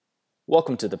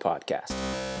Welcome to the podcast.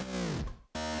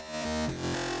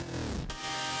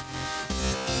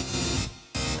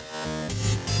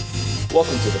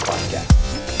 Welcome to the podcast.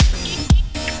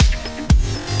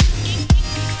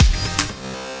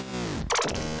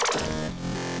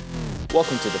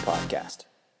 Welcome to the podcast.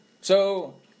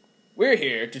 So, we're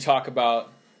here to talk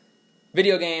about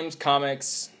video games,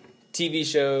 comics, TV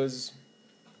shows,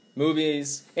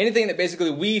 movies, anything that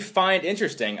basically we find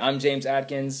interesting. I'm James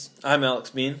Adkins. I'm Alex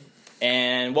Bean.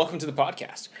 And welcome to the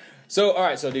podcast. So, all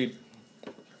right, so dude,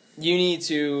 you need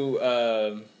to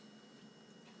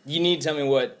tell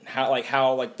me how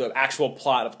the actual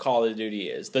plot of Call of Duty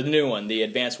is, the new one, the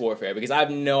Advanced Warfare, because I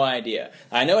have no idea.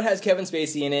 I know it has Kevin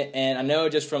Spacey in it, and I know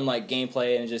just from like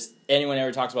gameplay and just anyone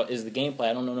ever talks about is the gameplay.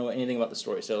 I don't know anything about the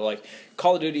story. So like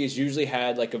Call of Duty has usually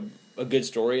had like a good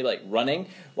story, like running,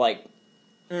 like.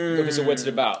 Okay, so what's it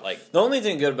about? Like the only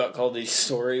thing good about Call of Duty's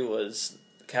story was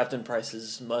Captain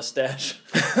Price's mustache.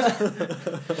 I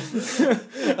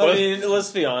mean,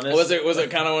 let's be honest. Was it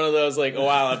kind of one of those like, oh,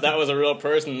 wow, if that was a real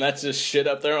person, that's just shit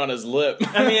up there on his lip?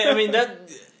 I mean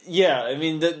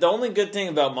the only good thing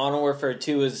about Modern Warfare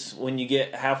 2 is when you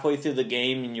get halfway through the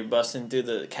game and you're busting through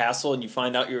the castle and you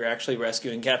find out you're actually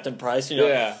rescuing Captain Price. And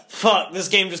you're like, fuck, this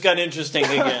game just got interesting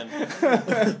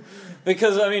again.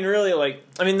 Because I mean, really,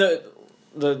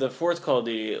 the fourth Call of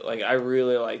Duty, like I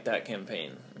really like that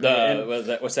campaign.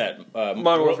 What's that?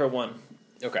 Modern Warfare 1.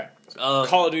 Okay.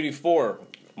 Call of Duty 4,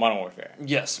 Modern Warfare.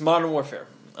 Yes, Modern Warfare.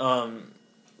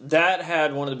 That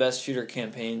had one of the best shooter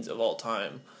campaigns of all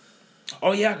time.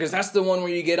 Oh yeah, because that's the one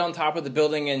where you get on top of the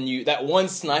building and that one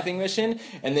sniping mission,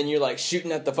 and then you're like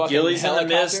shooting at the fucking Gillies helicopter.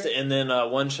 in the mist, and then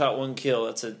one shot, one kill.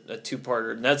 That's a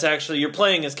two-parter. And that's actually, you're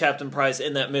playing as Captain Price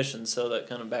in that mission, so that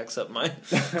kind of backs up my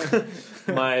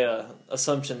my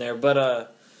assumption there.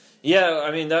 But yeah,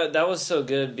 I mean that was so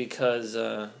good because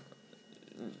I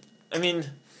mean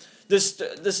the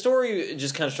story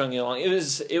just kind of strung you along. It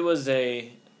was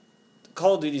a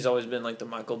Call of Duty's always been like the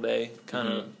Michael Bay kind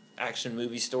of action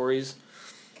movie stories,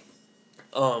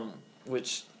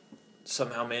 which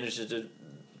somehow manages to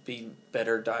be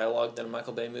better dialogue than a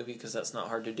Michael Bay movie because that's not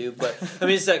hard to do. But I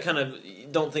mean, it's that kind of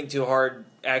don't think too hard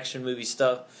action movie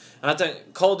stuff. And I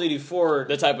think Call of Duty 4,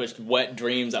 the type of wet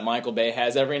dreams that Michael Bay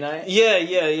has every night.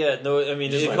 Yeah. No, I mean,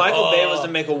 just if Michael Bay was to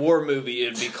make a war movie,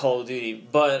 it'd be Call of Duty.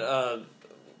 But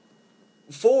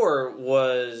 4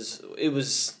 was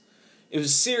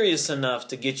serious enough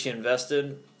to get you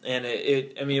invested. And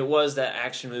it was that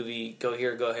action movie, go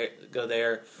here, go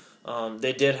there.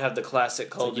 They did have the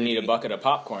classic Call of Duty. You need a bucket of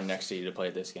popcorn next to you to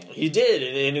play this game. You did,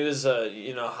 and it was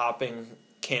hopping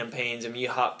campaigns. I mean, you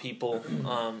hop people,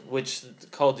 which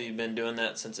Call of Duty had been doing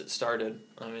that since it started.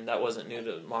 I mean, that wasn't new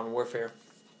to Modern Warfare.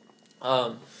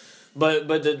 But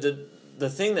the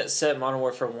thing that set Modern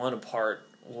Warfare 1 apart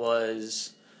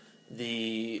was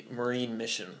the Marine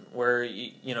mission, where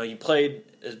you played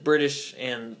as British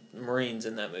and Marines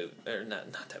in that movie, or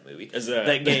not that movie,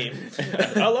 that game.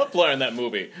 I love playing that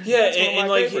movie. Yeah, That's one of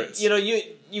my favorites.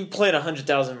 You played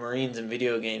 100,000 Marines in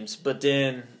video games, but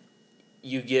then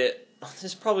you get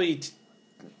probably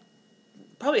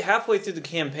halfway through the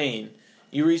campaign,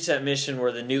 you reach that mission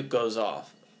where the nuke goes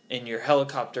off and your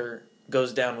helicopter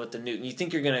goes down with the nuke, and you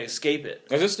think you're going to escape it.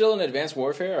 Is this still an Advanced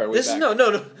Warfare? Or are we back? No.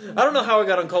 I don't know how I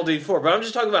got on Call of Duty 4, but I'm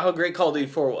just talking about how great Call of Duty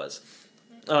 4 was.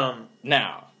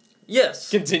 Now, yes.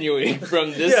 Continuing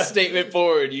from this statement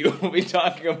forward, you will be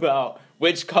talking about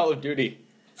which Call of Duty?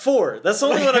 4. That's the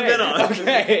only one I've been on.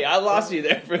 Okay, I lost you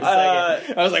there for a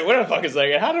second. I was like, wait a fucking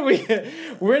second.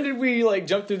 When did we like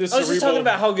jump through this? I was just talking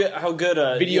about how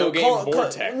good video game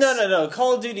vortex. No.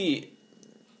 Call of Duty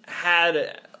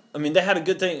had. I mean, they had a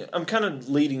good thing. I'm kind of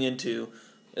leading into.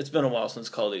 It's been a while since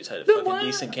Call of Duty's had a fucking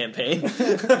decent campaign.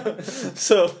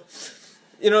 So,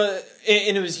 and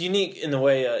it was unique in the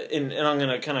way. And I'm going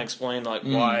to kind of explain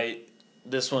why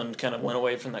this one kind of went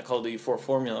away from that Call of Duty 4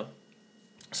 formula.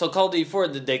 So Call of Duty 4,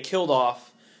 they killed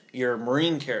off your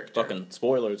Marine character. Fucking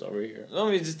spoilers over here. I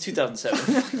mean, it's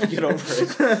 2007. Get over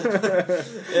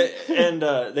it. And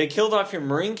they killed off your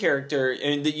Marine character,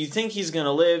 and you think he's going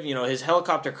to live. His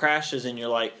helicopter crashes, and you're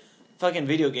like, fucking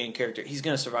video game character, he's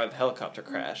going to survive a helicopter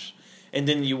crash. And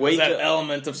then you wake up. That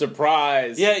element of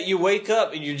surprise. Yeah, you wake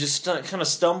up, and you're just kind of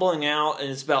stumbling out,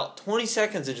 and it's about 20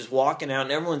 seconds of just walking out,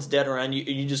 and everyone's dead around you,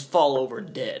 and you just fall over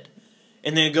dead.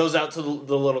 And then it goes out to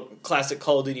the little classic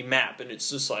Call of Duty map, and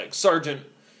it's just like, Sergeant,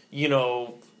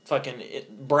 fucking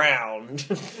brown,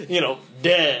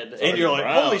 dead, and you're like,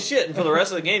 brown. holy shit! And for the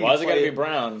rest of the game, Why you is it play gotta be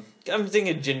brown? I'm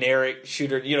thinking generic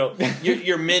shooter.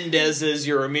 Your Mendez's,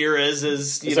 your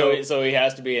Ramirez's. So he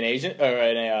has to be an Asian or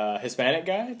a Hispanic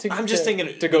guy. I'm just thinking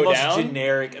to the go most down.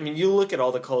 generic. I mean, you look at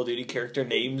all the Call of Duty character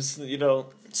names.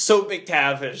 Soap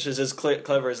McTavish is as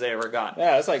clever as they ever got.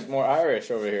 Yeah, it's like more Irish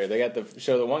over here. They got to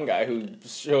show the one guy who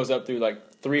shows up through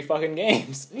like 3 fucking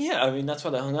games. Yeah, I mean that's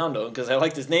why they hung on to him because I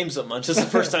liked his name so much. This is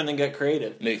the first time they got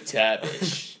creative.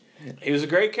 McTavish. He was a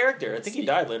great character. I think he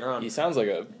died later on. He sounds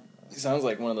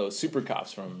like one of those super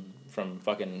cops from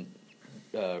fucking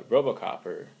RoboCop,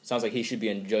 or sounds like he should be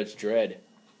in Judge Dredd.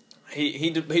 He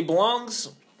belongs.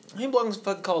 He belongs in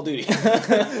fucking Call of Duty.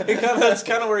 That's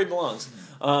kind of where he belongs.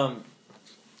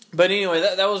 But anyway,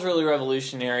 that was really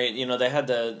revolutionary. They had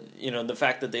the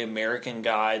fact that the American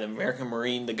guy, the American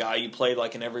Marine, the guy you played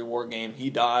like in every war game, he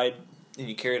died, and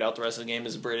you carried out the rest of the game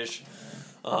as British.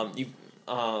 You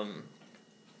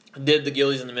did the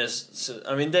Ghillies and the Mist.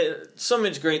 I mean, so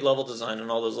much great level design on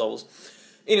all those levels.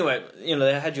 Anyway,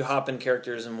 they had you hop in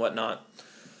characters and whatnot.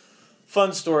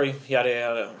 Fun story, yada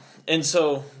yada. And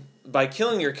so, by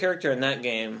killing your character in that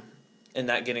game, and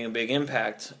that getting a big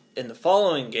impact, in the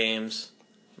following games,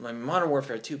 Modern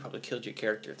Warfare 2 probably killed your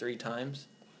character 3 times.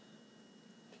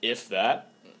 If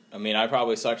that. I mean, I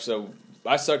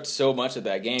sucked so much at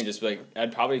that game, just like,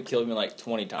 I'd probably killed me like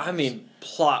 20 times. I mean,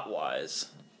 plot-wise.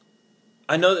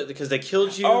 I know that because they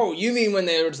killed you. Oh, you mean when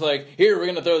they were just like, here, we're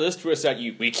going to throw this twist at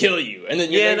you, we kill you. And then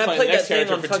you're and I playing played the next that thing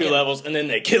character on for 2 levels, and then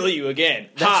they kill you again.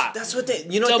 That's what they...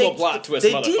 Double plot twist,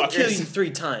 they motherfuckers. did kill you 3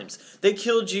 times. They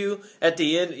killed you at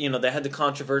the end. They had the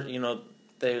controversy.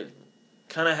 They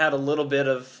kind of had a little bit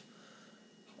of...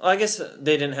 Well, I guess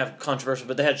they didn't have controversial,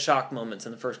 but they had shock moments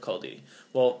in the first Call of Duty.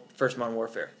 Well, first Modern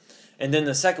Warfare. And then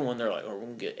the second one, they're like, we're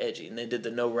going to get edgy. And they did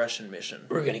the no Russian mission.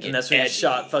 We're going to get edgy. And that's when you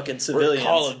shot fucking civilians. We're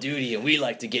Call of Duty, and we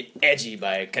like to get edgy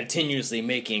by continuously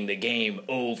making the game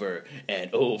over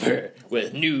and over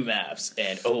with new maps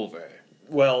and over.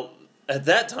 Well, at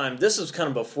that time, this was kind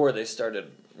of before they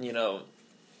started,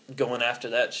 going after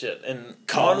that shit. And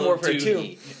Call of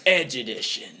Duty Edge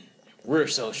Edition. We're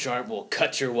so sharp, we'll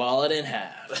cut your wallet in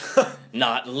half.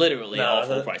 Not literally all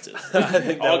full prices. I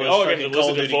think that was fucking Call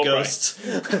of Duty Ghosts.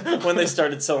 When they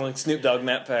started selling Snoop Dogg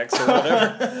map packs or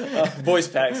whatever. Voice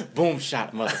packs. Boom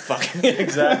shot, motherfucker.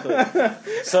 Exactly.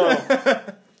 So,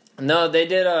 no, they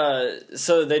did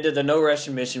the no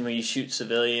Russian mission where you shoot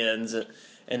civilians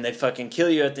and they fucking kill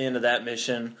you at the end of that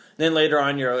mission. Then later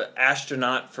on, you're an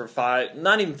astronaut for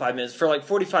not even 5 minutes, for like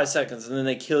 45 seconds, and then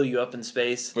they kill you up in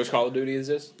space. Which Call of Duty is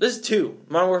this? This is 2.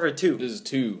 Modern Warfare 2. This is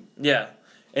 2. Yeah.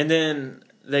 And then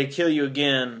they kill you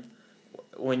again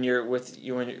when you're with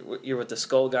the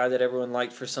skull guy that everyone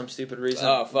liked for some stupid reason.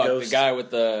 Oh, fuck. Ghost. The guy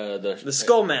with the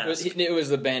skull mask. It was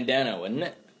the bandana, wasn't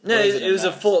it? No, it was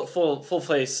a full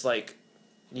face, like,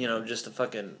 just a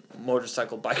fucking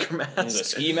motorcycle biker mask. It was a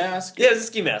ski mask? Yeah, it was a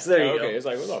ski mask. There you go. Okay, it's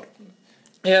like, what the...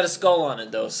 He had a skull on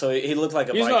it, though, so he looked like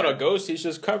a biker. He's not a ghost, he's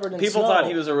just covered in People snow. thought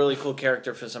he was a really cool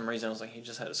character for some reason. I was like, he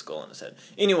just had a skull on his head.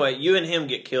 Anyway, you and him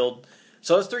get killed.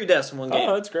 So it's 3 deaths in one game.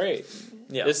 Oh, that's great.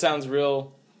 Yeah. This sounds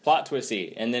real plot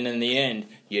twisty. And then in the end,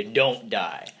 you don't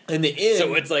die. In the end...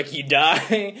 So it's like you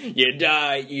die, you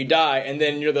die, and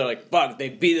then you're there like, fuck, they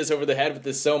beat us over the head with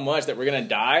this so much that we're gonna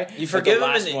die. You forgive the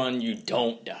him last in the, one, you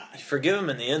don't die. You forgive him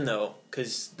in the end, though,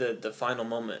 because the final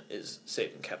moment is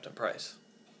saving Captain Price.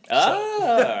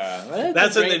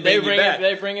 That's when they bring it back.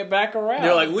 They bring it back around.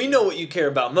 They're like, we know what you care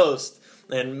about most.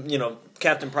 And,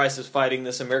 Captain Price is fighting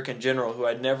this American general who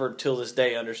I'd never, till this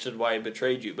day, understood why he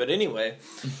betrayed you. But anyway,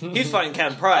 he's fighting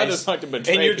Captain Price. I just like to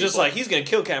betray and you're people. just like, he's going to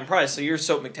kill Captain Price. So you're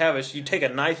Soap McTavish. You take a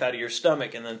knife out of your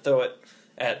stomach and then throw it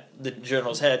at the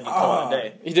general's head and you call it a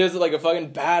day. He does it like a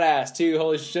fucking badass, too.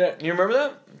 Holy shit. You remember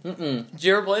that? Mm-mm. Did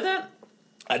you ever play that?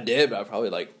 I did, but I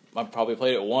probably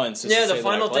played it once. Yeah, the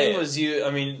final thing was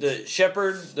the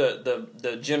Shepard,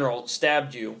 the general,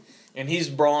 stabbed you, and he's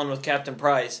brawling with Captain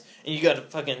Price, and you got to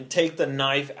fucking take the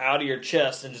knife out of your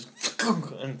chest and just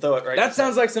and throw it right. That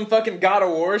sounds like some fucking God of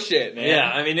War shit, man.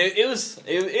 Yeah, I mean it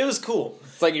was cool.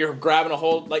 It's like you're grabbing a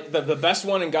hold. Like the best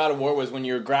one in God of War was when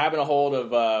you're grabbing a hold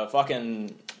of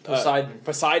fucking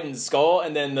Poseidon's skull,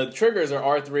 and then the triggers are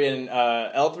R3 and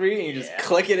L3, and you just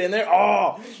click it in there.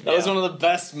 Oh, that was one of the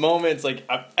best moments like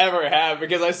I've ever had,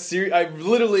 because I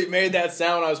literally made that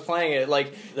sound when I was playing it,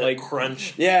 like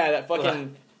crunch. Yeah, that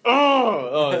fucking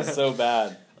it's so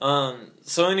bad.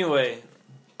 So anyway,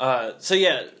 that's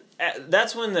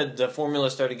when the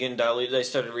formula started getting diluted. They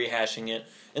started rehashing it,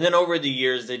 and then over the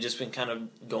years they just been kind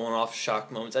of going off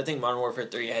shock moments. I think Modern Warfare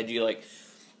 3 had you like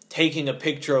taking a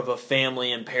picture of a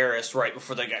family in Paris right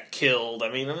before they got killed.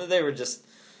 I mean, they were just...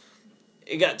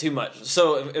 It got too much.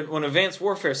 So when Advanced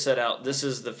Warfare set out, this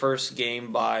is the first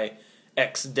game by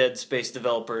ex-Dead Space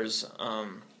developers,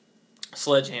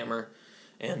 Sledgehammer,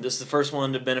 and this is the first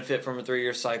one to benefit from a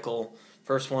 3-year cycle.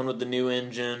 First one with the new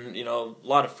engine, a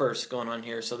lot of firsts going on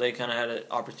here, so they kind of had an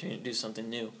opportunity to do something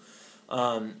new.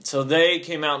 So they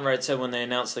came out and said when they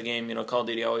announced the game, Call of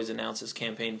Duty always announces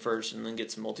campaign first and then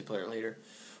gets multiplayer later.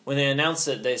 When they announced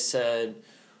it, they said,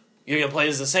 you're going to play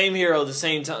as the same hero the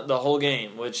same time, the whole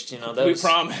game, which, that we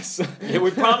promise. Yeah,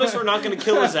 we promise we're not going to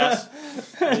kill his ass,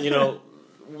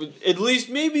 at least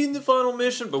maybe in the final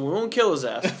mission, but we won't kill his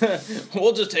ass.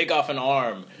 We'll just take off an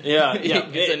arm. Yeah.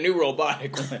 It's a new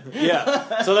robotic one.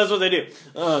 Yeah, so that's what they do.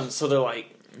 So they're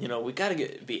like, we got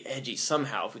to be edgy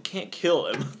somehow. If we can't kill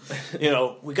him,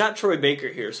 we got Troy Baker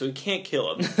here, so we can't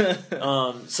kill him.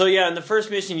 So yeah, in the first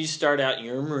mission, you start out,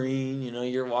 you're a Marine,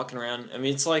 you're walking around. I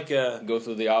mean, it's like go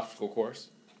through the obstacle course.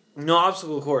 No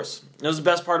obstacle course. That was the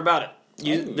best part about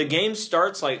it. The game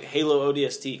starts like Halo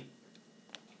ODST.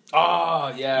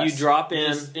 Oh yeah, you drop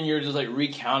in and you're just like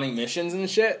recounting missions and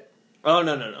shit. Oh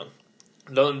no.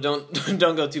 Don't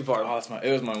go too far. Oh,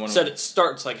 it was my one. Said it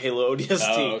starts like Halo ODST.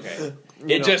 Oh, okay.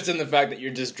 Just in the fact that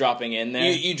you're just dropping in there.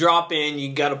 You drop in.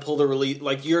 You got to pull the release.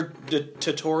 Like the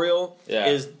tutorial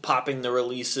is popping the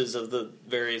releases of the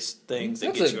various things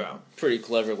that get you out. Pretty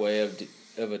clever way of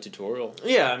a tutorial.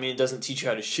 Yeah, I mean, it doesn't teach you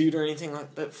how to shoot or anything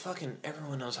like. But fucking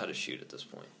everyone knows how to shoot at this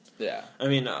point. Yeah. I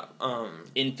mean,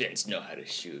 infants know how to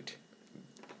shoot.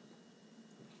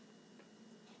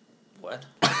 What?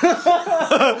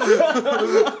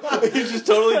 You just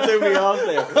totally threw me off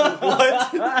there.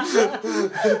 What?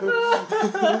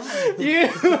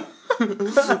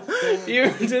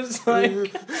 You're just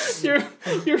like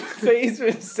your face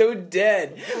was so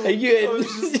dead. Like you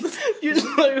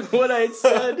just like what I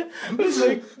said was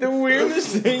like the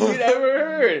weirdest thing you'd ever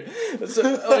heard. So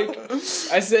like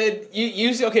I said you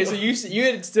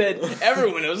had said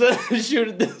everyone knows how to shoot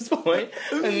at this point,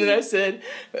 and then I said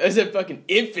fucking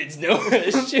infants know how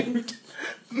to shoot.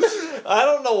 I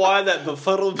don't know why that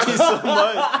befuddled me so much,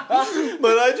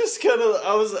 but I just kind of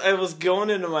I was going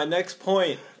into my next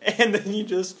point, and then you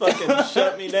just fucking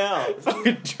shut me down.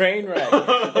 Fucking train wreck.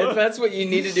 If that's what you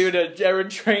need to do to ever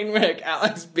train wreck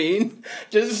Alex Bean,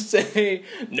 just say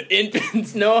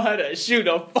infants know how to shoot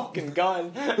a fucking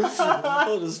gun.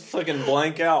 I'll just fucking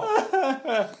blank out.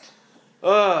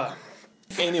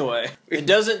 Anyway, it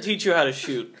doesn't teach you how to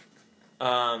shoot.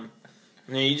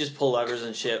 You just pull levers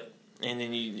and shit. And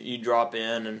then you drop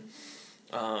in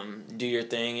and do your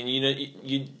thing, and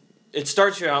you it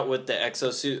starts you out with the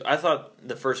exosuit. I thought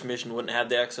the first mission wouldn't have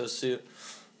the exosuit,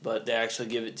 but they actually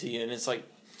give it to you, and it's like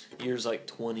years like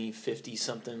 2050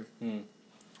 something,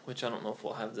 which I don't know if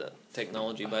we'll have that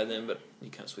technology by then, but you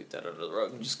kind of sweep that under the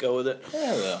rug and just go with it.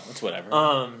 Yeah, well, it's whatever.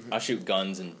 I shoot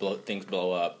guns and things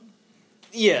blow up.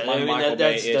 Yeah, My Michael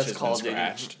Bay that's called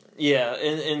scratched. Yeah,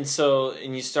 and so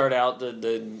you start out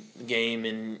the game,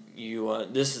 and you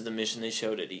this is the mission they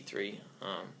showed at E3.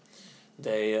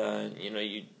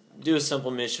 You do a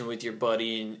simple mission with your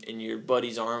buddy, and your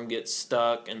buddy's arm gets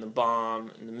stuck, and the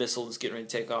bomb and the missile is getting ready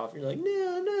to take off. You're like,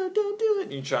 no, don't do it.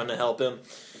 And you're trying to help him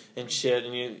and shit,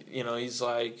 and he's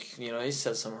like, he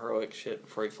says some heroic shit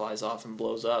before he flies off and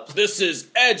blows up. This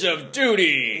is Edge of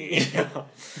Duty.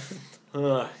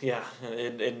 Yeah,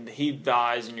 and he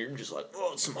dies, and you're just like,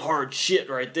 oh, it's some hard shit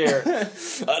right there.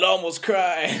 I'd almost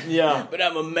cry. Yeah. But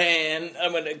I'm a man.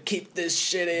 I'm going to keep this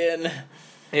shit in.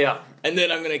 Yeah. And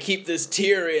then I'm going to keep this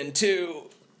tear in, too.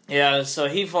 Yeah, so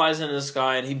he flies into the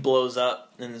sky, and he blows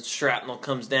up, and the shrapnel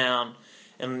comes down,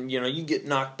 and, you get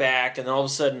knocked back, and then all of a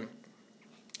sudden,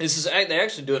 they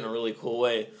actually do it in a really cool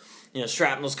way.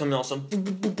 Shrapnel's coming out, so boom,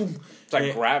 boom, boom, boom. It's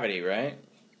like gravity, right?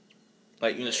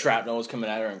 Like the shrapnel was coming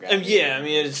at her and grabbing. Yeah, I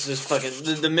mean it's just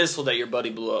fucking the missile that your buddy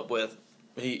blew up with.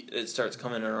 It starts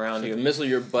coming around you. The missile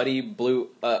your buddy blew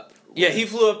up. Yeah, he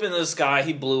flew up into the sky.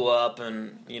 He blew up,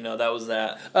 and that was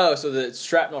that. Oh, so the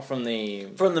shrapnel from the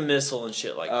missile and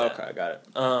shit like that. Okay, got it.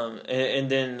 And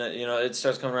then it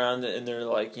starts coming around, and they're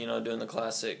like doing the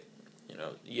classic,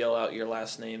 yell out your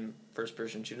last name. First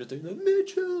person shooter thing, like,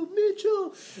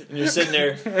 Mitchell, and you're sitting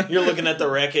there, you're looking at the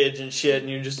wreckage and shit, and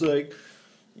you're just like,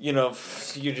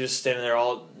 you're just standing there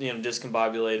all,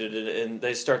 discombobulated, and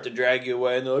they start to drag you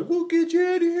away, and they're like, we'll get you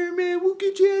out of here, man, we'll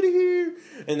get you out of here.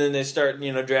 And then they start,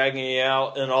 dragging you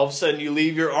out, and all of a sudden you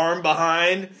leave your arm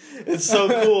behind. It's so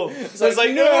cool. So it's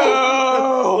like,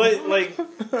 no!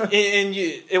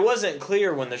 It wasn't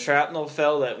clear when the shrapnel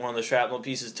fell that one of the shrapnel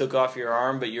pieces took off your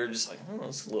arm, but you're just like, oh,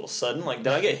 it's a little sudden. Like,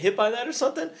 did I get hit by that or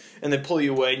something? And they pull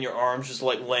you away, and your arm's just,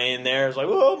 laying there. It's like,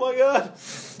 oh, my God.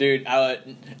 Dude, I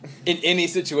would, in any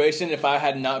situation, if I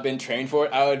had not been trained for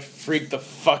it, I would freak the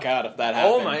fuck out if that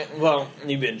happened. Oh, my. Well,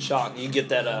 you've been shocked. You get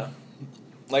that,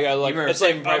 you remember it's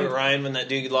Saving Private Ryan when that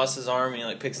dude lost his arm and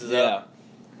he, picks it up?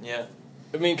 Yeah.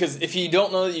 I mean, because if you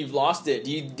don't know that you've lost it,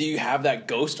 do you have that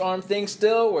ghost arm thing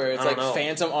still, where it's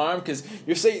phantom arm? Because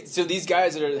you're saying, so these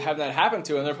guys that are having that happen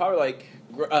to, and they're probably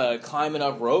climbing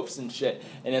up ropes and shit,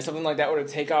 and if something like that were to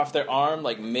take off their arm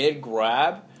mid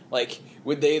grab,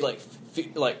 would they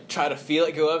try to feel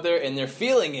it go up there, and they're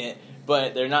feeling it,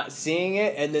 but they're not seeing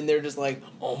it, and then they're just like,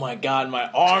 oh my God, my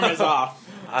arm is off.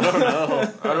 I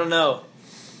don't know.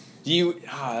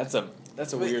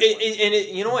 That's a weird one.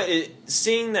 You know what?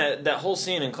 Seeing that whole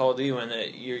scene in Call of Duty when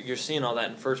you're seeing all that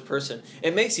in first person,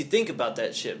 it makes you think about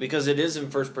that shit because it is in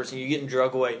first person. You're getting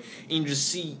drug away, and you just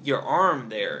see your arm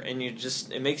there, and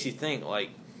it makes you think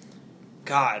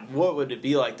God, what would it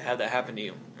be like to have that happen to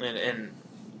you? And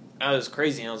I was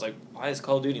crazy, and I was like, why is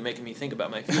Call of Duty making me think about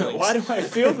my feelings? Why do I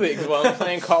feel things while I'm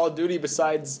playing Call of Duty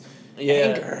besides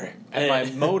anger at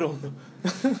my modem?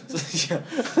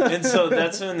 And so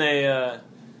that's when they.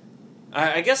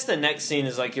 I guess the next scene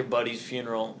is your buddy's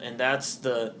funeral, and that's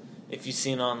if you've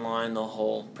seen online the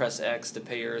whole press X to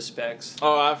pay your respects.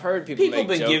 Oh, I've heard people been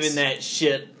jokes. giving that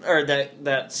shit or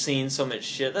that scene so much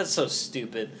shit. That's so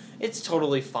stupid. It's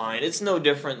totally fine. It's no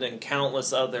different than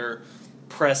countless other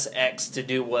press X to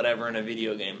do whatever in a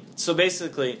video game. So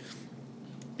basically,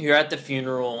 you're at the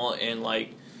funeral and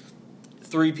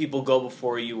 3 people go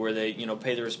before you where they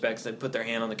pay their respects. They put their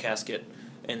hand on the casket.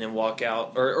 And then walk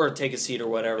out, or take a seat or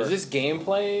whatever. Is this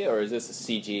gameplay, or is this a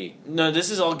CG? No, this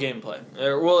is all gameplay.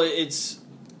 Well, it's...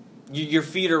 your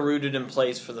feet are rooted in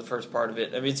place for the first part of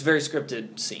it. I mean, it's a very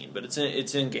scripted scene, but it's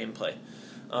in gameplay.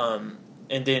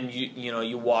 And then,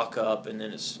 you walk up, and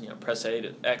then it's, press A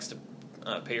to X to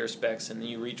pay your respects, and then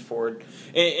you reach forward.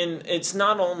 And it's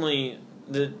not only...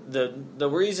 The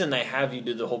reason they have you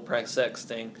do the whole press X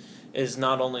thing is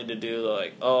not only to do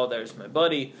oh, there's my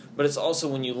buddy, but it's also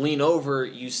when you lean over,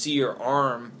 you see your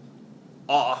arm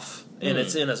off, and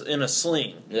it's in a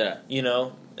sling. Yeah,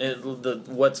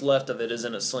 what's left of it is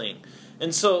in a sling,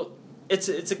 and so it's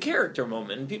a character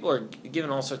moment, and people are giving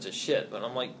all sorts of shit. But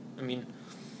I'm like, I mean,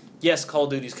 yes, Call of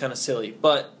Duty's kind of silly,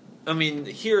 but I mean,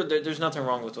 here there's nothing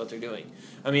wrong with what they're doing.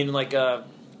 I mean,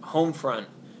 Homefront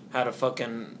had a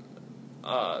fucking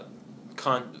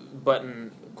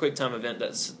button QuickTime event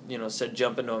that said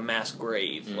jump into a mass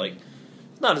grave.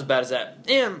 Not as bad as that.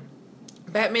 And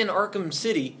Batman Arkham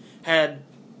City had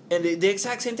the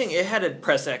exact same thing. It had a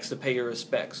press X to pay your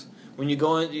respects. When you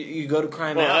go to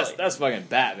Crime Alley. That's fucking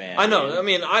Batman. I know. Dude. I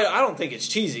mean, I don't think it's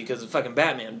cheesy because it's fucking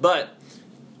Batman, but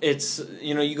it's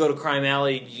you go to Crime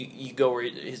Alley, you go where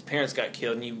his parents got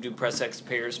killed, and you do press X to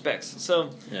pay your respects. So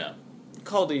yeah,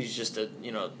 Call of Duty's just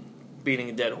beating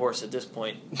a dead horse at this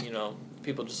point.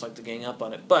 People just like to gang up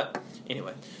on it. But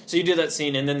anyway, so you do that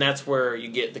scene, and then that's where you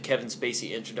get the Kevin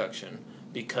Spacey introduction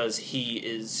because he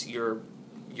is your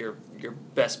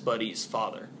best buddy's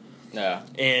father. Yeah.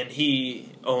 And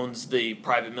he owns the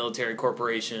private military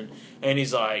corporation, and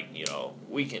he's like,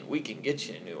 we can get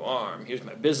you a new arm. Here's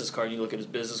my business card. And you look at his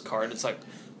business card, and it's like.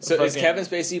 So is Kevin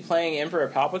Spacey playing Emperor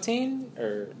Palpatine,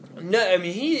 or no? I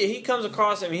mean, he comes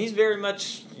across. I mean, he's very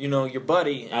much your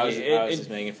buddy. I was just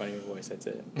making fun of your voice. That's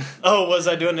it. Oh, was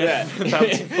I doing that?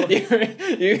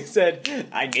 Yeah. you said,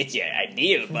 "I get you, I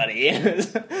deal, buddy."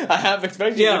 I half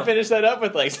expected you to finish that up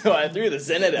with so I threw the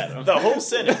Senate at him. The whole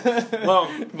Senate. Well,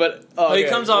 but he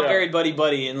comes off very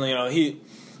buddy, and he.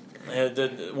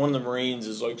 One of the Marines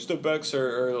is like, step back,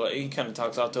 sir, or he kind of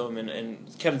talks out to him, and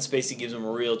Kevin Spacey gives him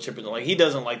a real chip, and he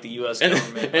doesn't like the U.S.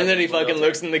 government. And then he fucking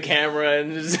looks in the camera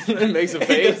and just makes a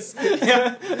face.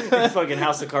 Yeah, he fucking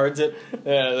House of Cards it.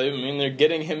 Yeah, I mean, they're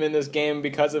getting him in this game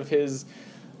because of his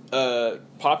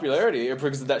popularity, or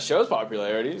because of that show's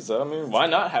popularity, so I mean, why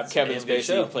not have Kevin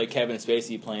Spacey play Kevin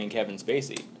Spacey playing Kevin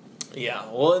Spacey? Yeah,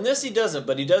 well, in this he doesn't,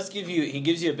 but he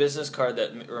gives you a business card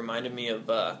that reminded me of...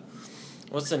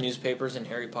 what's the newspapers in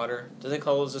Harry Potter? Do they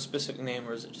call those a specific name,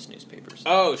 or is it just newspapers?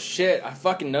 Oh, shit. I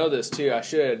fucking know this, too. I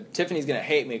should. Tiffany's gonna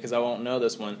hate me because I won't know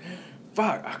this one.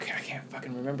 Fuck. Okay, I can't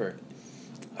fucking remember.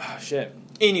 Oh, shit.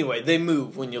 Anyway, they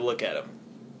move when you look at them.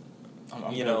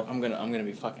 I'm gonna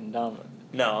be fucking dumb.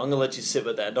 No, I'm gonna let you sit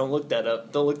with that. Don't look that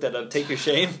up. Don't look that up. Take your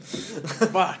shame.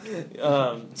 Fuck.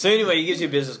 So anyway, he gives you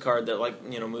a business card that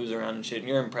moves around and shit, and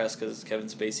you're impressed because Kevin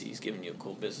Spacey. He's giving you a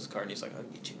cool business card, and he's like, "I'll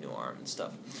get you a new arm and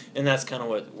stuff." And that's kind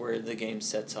of where the game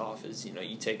sets off. Is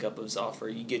you take up his offer,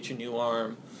 you get your new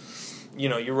arm,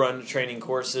 you run training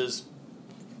courses,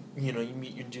 you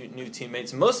meet your new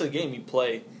teammates. And most of the game you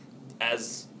play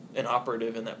as an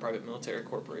operative in that private military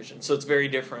corporation. So it's very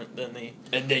different than the...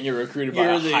 And then you're recruited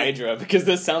by Hydra, because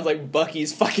this sounds like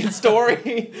Bucky's fucking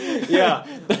story. Yeah.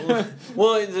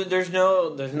 Well, there's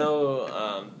no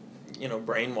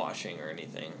brainwashing or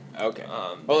anything. Okay.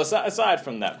 Well, aside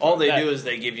from that... All they do is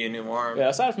they give you a new arm. Yeah,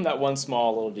 aside from that one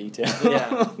small little detail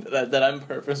that I'm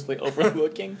purposely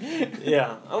overlooking.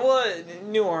 Yeah. Well,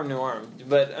 new arm.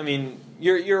 But, I mean,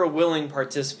 you're a willing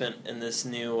participant in this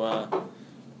new...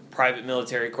 private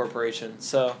military corporation.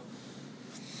 So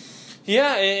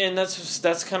yeah, and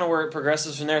that's kind of where it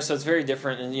progresses from there. So it's very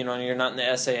different, and you're not in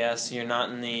the SAS, you're not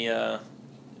in the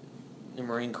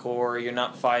Marine Corps, you're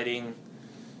not fighting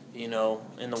in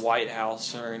the White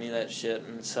House or any of that shit,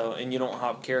 and you don't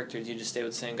hop characters, you just stay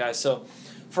with the same guys. So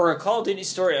for a Call of Duty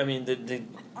story, I mean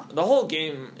the whole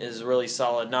game is really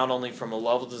solid, not only from a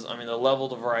level the level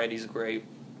to variety is great,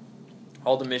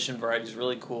 all the mission variety is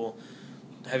really cool,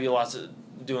 have you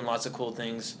doing lots of cool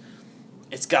things.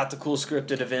 It's got the cool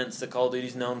scripted events that Call of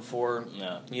Duty's known for.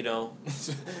 Yeah.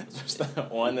 There's that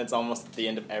one that's almost at the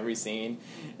end of every scene.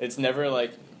 It's never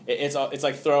like it's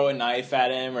like throw a knife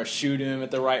at him or shoot him at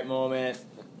the right moment.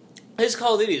 His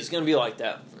Call of Duty is going to be like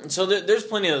that. So there's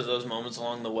plenty of those moments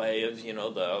along the way of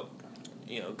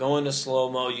going to slow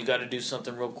mo. You got to do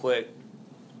something real quick.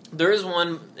 There is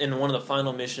one in one of the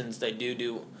final missions. They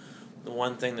do the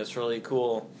one thing that's really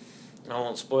cool. I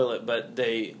won't spoil it, but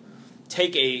they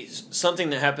take something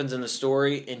that happens in the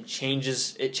story and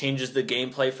changes the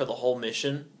gameplay for the whole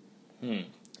mission,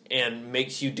 and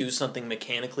makes you do something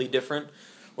mechanically different,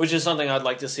 which is something I'd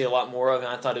like to see a lot more of. And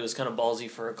I thought it was kind of ballsy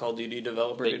for a Call of Duty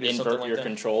developer to do something like that. Invert your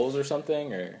controls or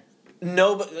something, or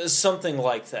no, but something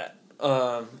like that.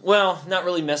 Well, not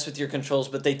really mess with your controls,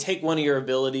 but they take one of your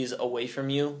abilities away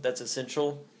from you that's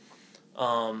essential.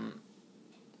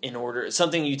 In order,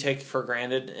 something you take for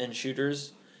granted in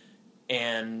shooters,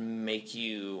 and make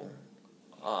you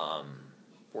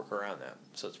work around that.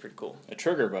 So it's pretty cool. A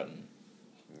trigger button.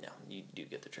 No, you do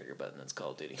get the trigger button. That's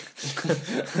Call of Duty.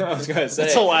 I was going to say.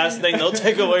 That's the last thing they'll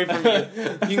take away from you.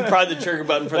 You can pry the trigger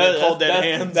button for the cold dead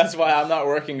hands. That's why I'm not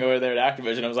working over there at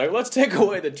Activision. I was like, let's take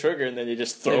away the trigger, and then you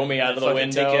just throw me out of the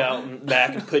window. Take you out and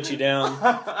back and put you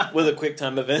down with a quick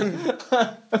time event.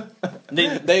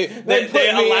 They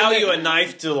allow you a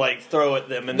knife to throw at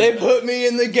them, and they put me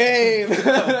in the game.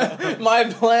 My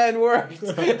plan worked.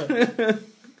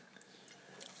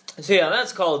 So yeah,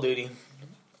 that's Call of Duty.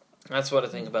 That's what I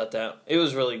think about that. It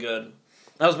was really good.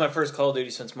 That was my first Call of Duty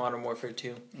since Modern Warfare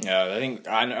 2. Yeah, I think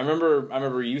I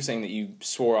remember you saying that you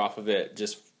swore off of it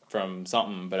just from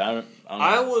something, but I don't know.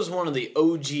 I was one of the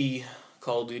OG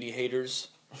Call of Duty haters.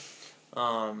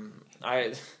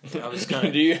 I was kind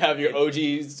of. Do you have your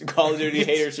OG Call of Duty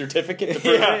hater certificate to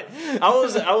prove it?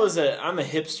 I'm a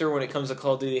hipster when it comes to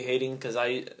Call of Duty hating, because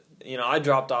I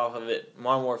dropped off of it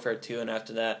Modern Warfare 2, and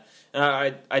after that, and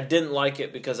I didn't like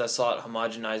it because I saw it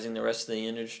homogenizing the rest of the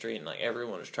industry, and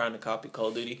everyone was trying to copy Call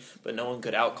of Duty, but no one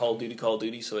could out Call of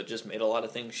Duty, so it just made a lot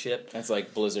of things shit. That's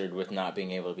like Blizzard with not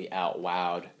being able to be out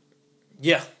wowed.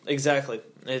 Yeah, exactly.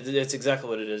 It's exactly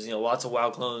what it is. Lots of WoW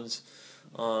clones.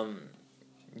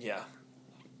 Yeah,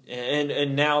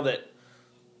 and now that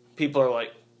people are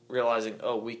realizing,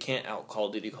 oh, we can't out Call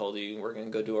of Duty, we're gonna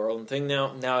go do our own thing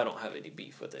now. Now I don't have any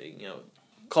beef with it.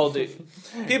 Call of Duty.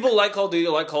 People like Call of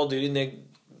Duty, and they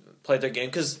play their game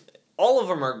because all of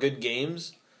them are good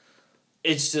games.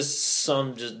 It's just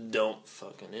some just don't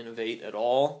fucking innovate at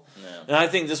all. No. And I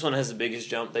think this one has the biggest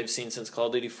jump they've seen since Call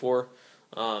of Duty 4.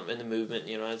 In the movement,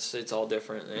 it's all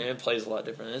different, and it plays a lot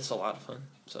different. It's a lot of fun.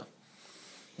 So,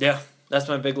 yeah. That's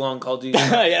my big long Call of Duty.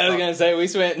 Yeah, I was gonna say we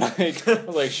spent I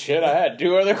was like, shit. I had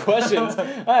two other questions.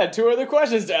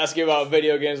 To ask you about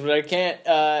video games, but I can't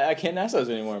ask those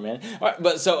anymore, man. All right,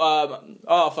 but so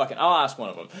I'll ask one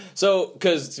of them. So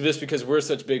because we're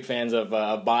such big fans of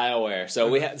BioWare,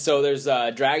 so there's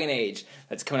Dragon Age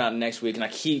that's coming out next week, and I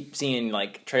keep seeing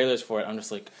trailers for it. I'm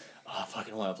just like, oh, I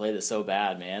fucking want to play this so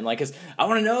bad, man. 'Cause I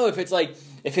want to know if it's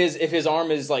if his arm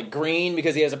is green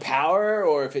because he has a power,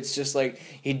 or if it's just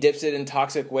he dips it in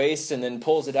toxic waste and then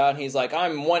pulls it out and he's like,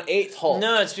 I'm 1/8 Hulk.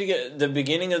 No, it's because the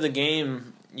beginning of the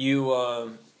game, you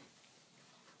I'm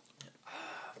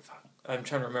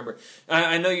trying to remember.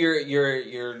 I know you're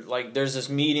there's this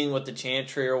meeting with the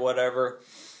Chantry or whatever,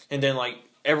 and then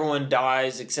everyone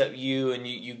dies except you, and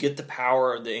you get the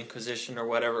power of the Inquisition or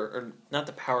whatever, or not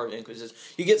the power of the Inquisition.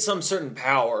 You get some certain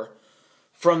power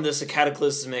from this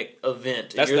cataclysmic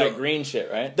event. That's that green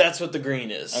shit, right? That's what the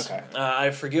green is. Okay. I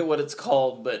forget what it's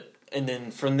called, and then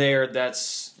from there,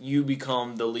 that's you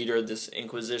become the leader of this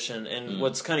Inquisition. And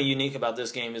what's kind of unique about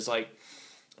this game is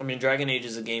Dragon Age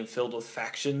is a game filled with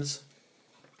factions.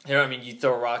 You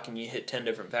throw a rock and you hit 10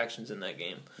 different factions in that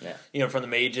game. Yeah. From the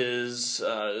mages,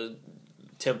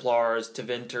 Templars,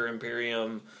 Tevinter,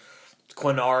 Imperium,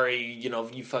 Quinari,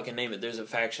 you fucking name it, there's a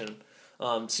faction.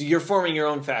 So you're forming your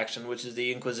own faction, which is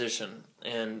the Inquisition,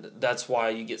 and that's why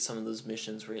you get some of those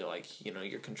missions where you're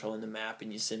you're controlling the map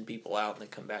and you send people out and they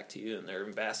come back to you and they're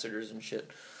ambassadors and shit.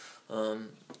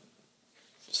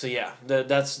 So yeah,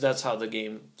 that's how the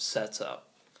game sets up.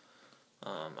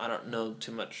 I don't know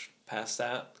too much past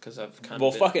that because I've kind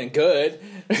of fucking good.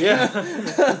 Yeah.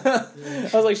 I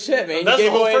was like, shit, man. That's the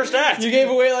whole first act. You gave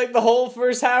away the whole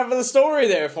first half of the story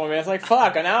there for me. I was like,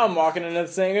 fuck. And now I'm walking into the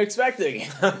thing expecting.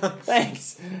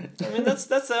 Thanks. That's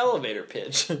the elevator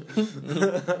pitch.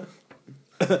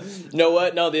 Know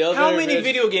what? No, the elevator. How many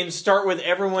video games start with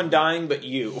everyone dying but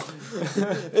you?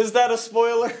 Is that a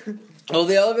spoiler? Well,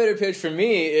 the elevator pitch for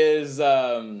me is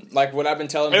what I've been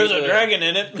telling people. There's a dragon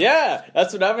in it. Yeah,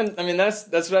 that's what I've been. That's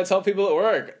what I tell people at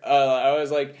work. I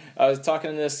was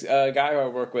talking to this guy who I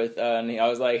work with, and I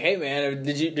was like, "Hey man,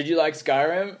 did you like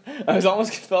Skyrim?" I was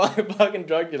almost felt like a fucking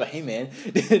drug. You're like, "Hey man,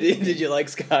 did you like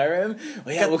Skyrim?"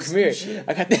 Well, yeah. Well, come here.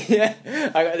 I got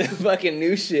the fucking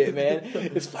new shit, man.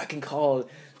 It's fucking called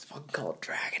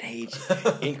Dragon Age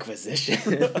Inquisition.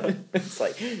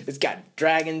 It's got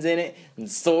dragons in it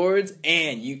and swords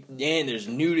and there's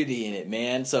nudity in it,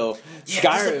 man. So Skyrim.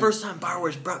 This is the first time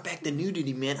BioWare's brought back the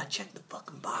nudity, man. I checked the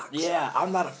fucking box. Yeah,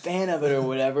 I'm not a fan of it or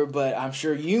whatever, but I'm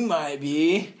sure you might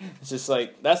be. It's just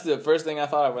that's the first thing I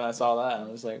thought of when I saw that.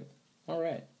 I was like, all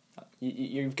right,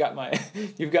 you've got my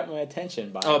attention.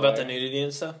 About the nudity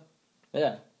and stuff.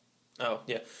 Yeah. Oh,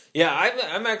 yeah. Yeah,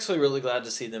 I'm actually really glad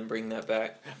to see them bring that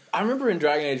back. I remember in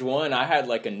Dragon Age 1, I had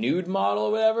a nude model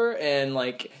or whatever, and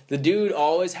the dude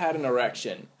always had an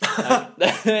erection.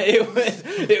 It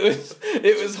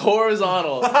was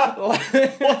horizontal. What?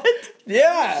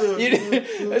 Yeah.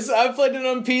 I played it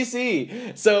on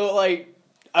PC. So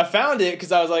I found it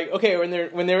because I was like, okay, when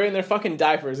they were in their fucking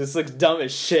diapers, this looks dumb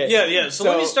as shit. Yeah. So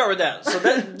let me start with that. So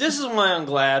this is why I'm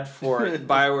glad for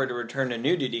BioWare to return to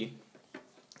nudity.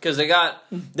 Because they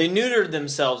neutered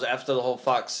themselves after the whole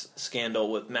Fox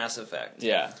scandal with Mass Effect.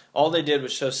 Yeah. All they did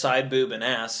was show side boob and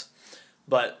ass,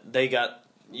 but they got,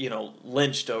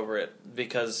 lynched over it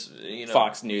because,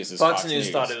 Fox News is Fox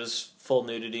News thought it was full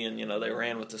nudity and, they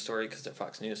ran with the story because they're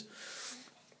Fox News.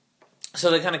 So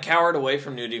they kind of cowered away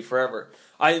from nudity forever.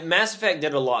 Mass Effect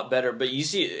did a lot better, but you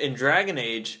see in Dragon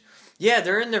Age, yeah,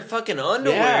 they're in their fucking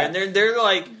underwear, and they're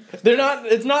like... They're not...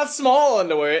 It's not small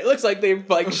underwear. It looks like they,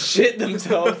 shit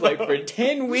themselves, for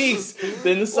 10 weeks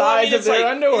in the size of their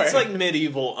underwear. It's like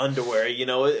medieval underwear,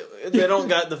 They don't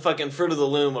got the fucking Fruit of the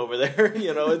Loom over there,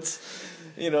 it's...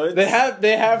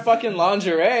 They have fucking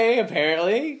lingerie,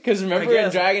 apparently. Because remember in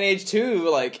Dragon Age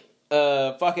 2,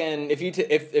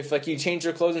 if you change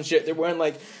their clothes and shit, they're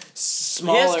wearing,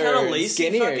 smaller, kind of lacy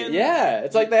skinnier. fucking... Yeah,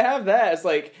 it's they have that.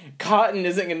 It's cotton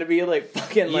isn't going to be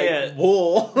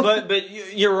wool. but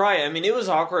you're right. It was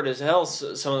awkward as hell.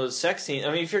 Some of those sex scenes.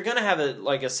 If you're gonna have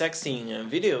a sex scene in a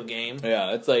video game,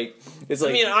 yeah, it's I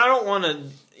don't want to.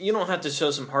 You don't have to show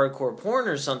some hardcore porn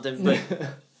or something, but.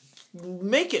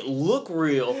 Make it look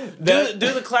real. Do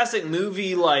the classic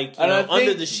movie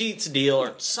under the sheets deal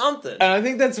or something. And I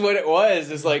think that's what it was.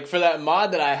 Is for that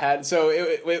mod that I had. So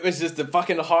it was just a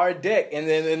fucking hard dick, and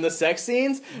then in the sex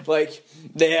scenes,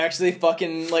 they actually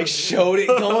fucking showed it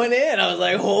going in. I was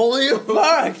like, holy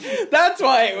fuck! That's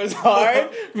why it was hard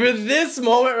for this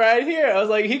moment right here. I was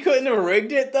like, he couldn't have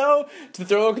rigged it though to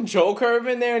throw a control curve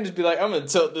in there and just be like, I'm gonna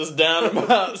tilt this down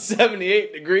about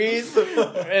 78 degrees,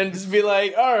 and just be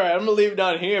like, all right. I'm gonna leave it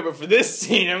down here, but for this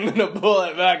scene, I'm gonna pull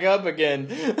it back up again.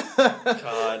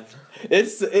 God,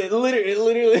 it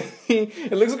literally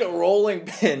it looks like a rolling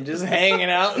pin just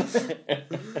hanging out. This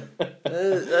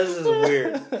is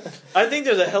weird. I think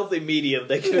there's a healthy medium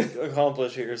they can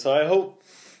accomplish here, so I hope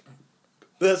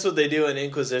that's what they do in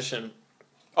Inquisition.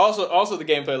 Also, the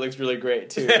gameplay looks really great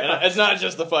too. Yeah. It's not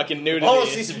just the fucking nudity. I want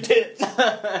to see some tits.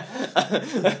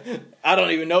 I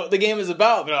don't even know what the game is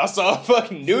about, but I saw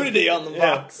fucking nudity on the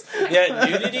box. Yeah,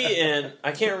 nudity and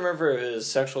I can't remember if it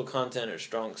was sexual content or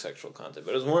strong sexual content,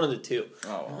 but it was one of the two.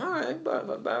 Oh, all right,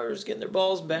 Bowers getting their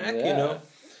balls back,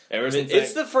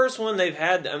 It's the first one they've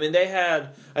had.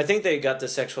 I think they got the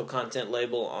sexual content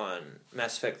label on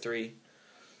Mass Effect 3.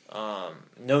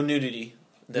 No nudity.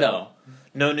 No.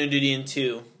 No nudity in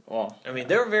 2. Well, I mean,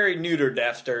 they were very neutered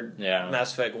after yeah.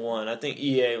 Mass Effect 1. I think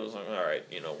EA was like, all right,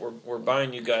 we're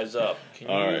buying you guys up.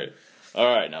 All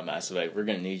right, now Mass Effect, we're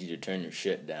gonna need you to turn your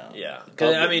shit down. Yeah,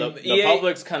 because I mean, the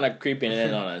public's kind of creeping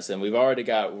in on us, and we've already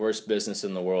got worst business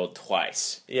in the world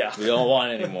twice. Yeah, we don't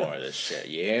want any more of this shit.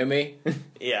 You hear me?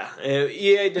 Yeah,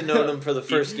 EA denoted them for the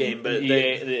first game, but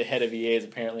the head of EA is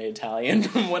apparently Italian.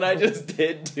 From what I just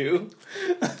did too,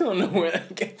 I don't know where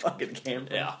that fucking came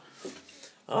from. Yeah.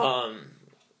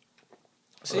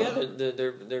 So yeah,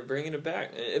 they're bringing it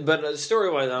back, but story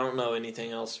wise, I don't know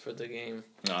anything else for the game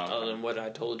other than what I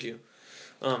told you.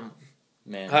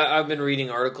 Man, I've been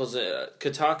reading articles at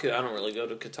Kotaku. I don't really go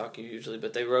to Kotaku usually,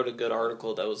 but they wrote a good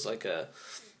article that was like a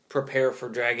prepare for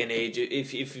Dragon Age.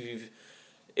 If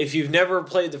you've never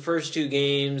played the first 2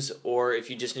 games, or if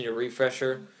you just need a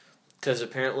refresher, because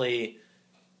apparently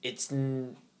it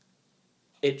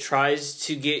tries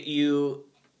to get you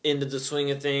into the swing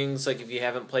of things, like if you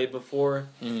haven't played before,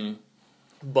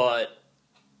 but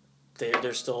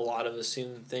there's still a lot of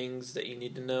assumed things that you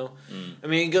need to know. I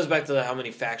mean, it goes back to how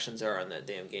many factions are on that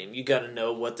damn game. You got to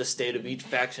know what the state of each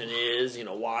faction is,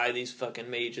 why these fucking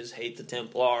mages hate the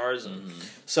Templars, and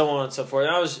so on and so forth.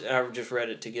 And I just read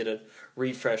it to get a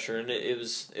refresher, and it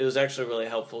was actually really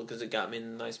helpful because it got me in a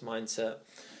nice mindset.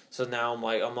 So now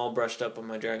I'm all brushed up on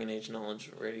my Dragon Age knowledge,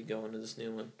 ready to go into this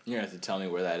new one. You're gonna have to tell me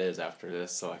where that is after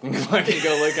this, so I can go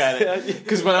look at it.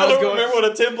 Because when I don't remember what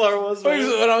a Templar was.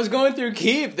 When I was going through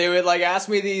Keep, they would ask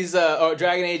me these.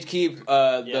 Dragon Age Keep,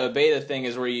 the beta thing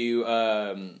is where you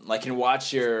can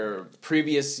watch your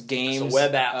previous games. It's a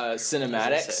web app.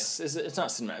 Cinematics. It's not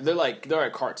cinematic. They're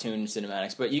like cartoon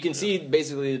cinematics, but you can see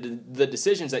basically the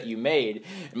decisions that you made.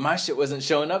 And my shit wasn't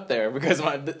showing up there because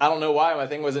I don't know why my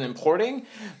thing wasn't importing.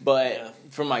 But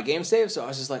from my game save, so I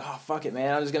was just like, oh, fuck it,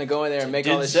 man. I'm just going to go in there and make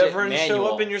all this shit manual. Did Severin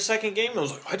show up in your second game? I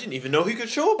was like, I didn't even know he could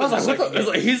show up in the second game. I was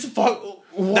like, he's what?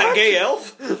 That gay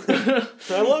elf?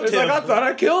 I loved him. I thought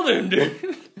I killed him,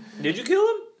 dude. Did you kill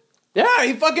him? Yeah,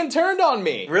 he fucking turned on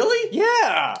me. Really?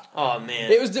 Yeah. Oh, man.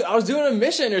 I was doing a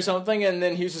mission or something, and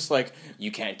then he was just like,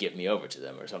 you can't give me over to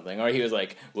them or something. Or he was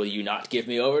like, will you not give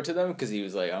me over to them? Because he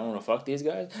was like, I don't want to fuck these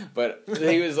guys. But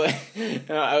he was like,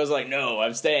 I was like, no,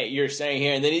 you're staying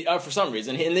here. And then he, for some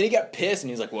reason, and then he got pissed, and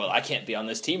he's like, well, I can't be on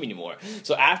this team anymore.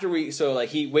 So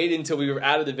he waited until we were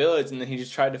out of the village, and then he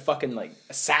just tried to fucking,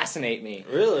 assassinate me.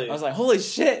 Really? I was like, holy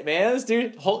shit, man, this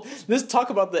dude, talk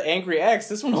about the angry ex,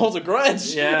 this one holds a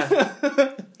grudge. Yeah.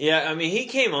 Yeah, I mean, he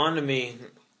came on to me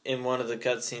in one of the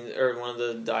cutscenes, or one of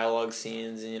the dialogue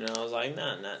scenes, and, I was like,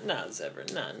 nah, Severin,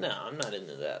 no, I'm not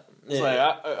into that. It's like,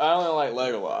 I only like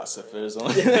Legolas, if there's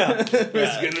only... There's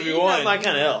gonna be one. Not my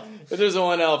kind of elf. If there's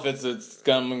one elf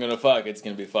I'm gonna fuck, it's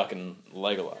gonna be fucking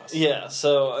Legolas. Yeah,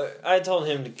 so I told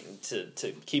him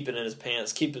to keep it in his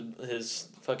pants, keep his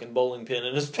fucking bowling pin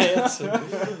in his pants. But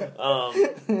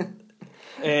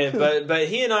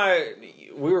he and I...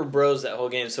 We were bros that whole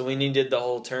game, so when he did the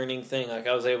whole turning thing,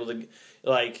 I was able to,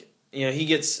 he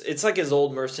gets, it's like his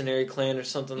old mercenary clan or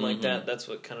something like that. That's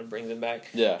what kind of brings him back.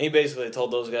 Yeah. He basically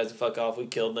told those guys to fuck off. We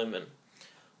killed them and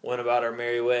went about our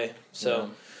merry way.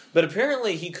 So, but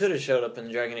apparently he could have showed up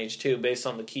in Dragon Age 2 based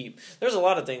on the Keep. There's a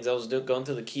lot of things I was going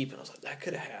through the Keep, and I was like, that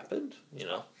could have happened, It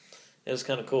was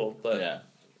kind of cool, but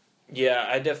yeah,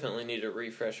 I definitely need a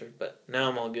refresher, but now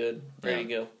I'm all good, ready to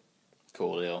go.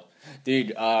 Cool deal.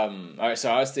 Dude, alright, so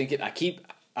I was thinking, I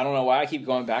don't know why I keep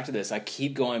going back to this. I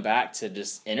keep going back to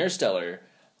just Interstellar.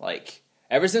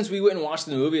 Ever since we went and watched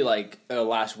the movie,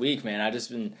 last week, man, I just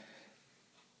been,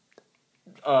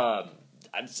 I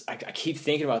keep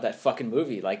thinking about that fucking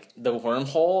movie. The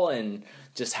wormhole and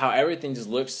just how everything just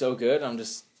looks so good.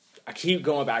 I keep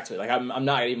going back to it. I'm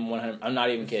not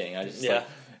even kidding. I just,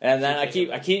 and then I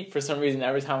keep for some reason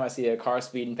every time I see a car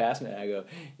speeding past me, I go,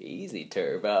 easy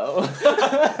turbo.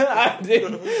 I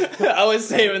was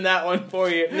saving that one for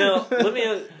you. Now, let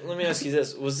me ask you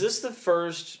this: was this the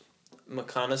first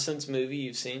reconnaissance movie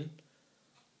you've seen?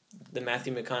 The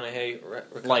Matthew McConaughey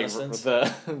reconnaissance,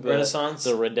 the Renaissance,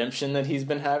 the redemption that he's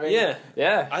been having.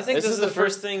 Yeah. I think this is the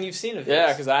first thing you've seen of his.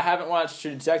 Yeah, because I haven't watched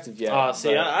True Detective yet.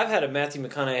 I've had a Matthew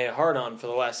McConaughey hard on for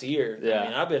the last year. Yeah, I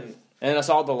mean, I've been. And I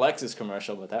saw the Lexus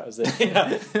commercial, but that was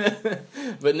it.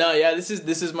 But no, this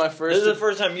is my first... This is the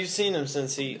first time you've seen him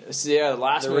since he... Yeah, the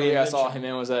last movie I saw him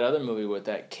in was that other movie with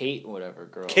that Kate whatever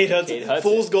girl. Kate Hudson.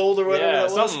 Fool's Gold or whatever that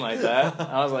was. Something like that.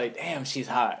 I was like, damn, she's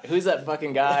hot. Who's that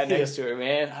fucking guy next to her,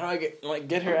 man? How do I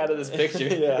get her out of this picture?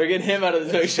 Or get him out of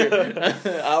this picture?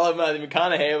 I love Matthew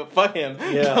McConaughey, but fuck him.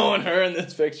 I want her in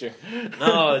this picture.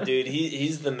 No, dude,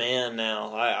 he's the man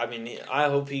now. I mean, I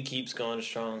hope he keeps going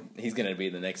strong. He's going to be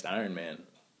the next Iron Man.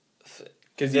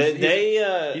 Because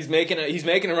he's making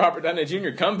a Robert Downey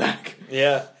Jr. comeback.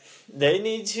 Yeah, they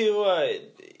need to.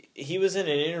 He was in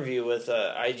an interview with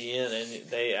IGN, and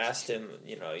they asked him,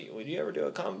 would you ever do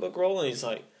a comic book role? And he's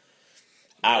like,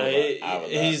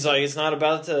 he's like, it's not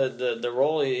about the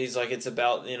role. He's like, it's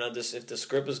about this. If the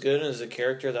script is good and is a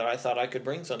character that I thought I could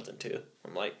bring something to,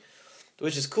 I'm like,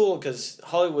 which is cool because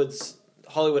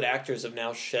Hollywood actors have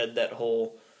now shed that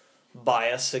whole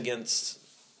bias against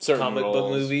certain comic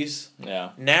book movies. Yeah.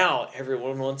 Now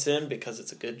everyone wants in because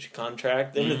it's a good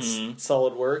contract and it's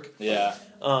solid work. Yeah.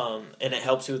 And it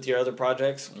helps you with your other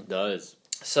projects. It does.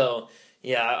 So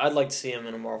yeah, I'd like to see him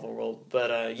in a Marvel role.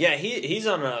 But yeah, he's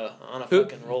on a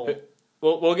fucking roll.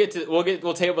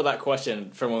 We'll table that question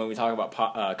for when we talk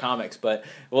about comics, but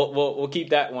we'll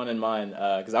keep that one in mind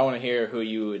because I want to hear who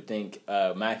you would think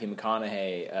Matthew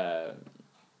McConaughey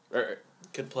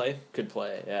could play.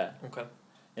 Yeah. Okay.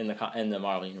 In the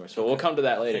Marvel universe, but we'll come to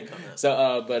that later.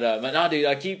 So, but no, dude,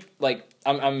 I keep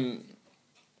I'm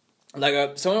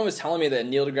someone was telling me that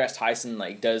Neil deGrasse Tyson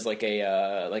does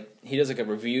he does a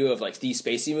review of these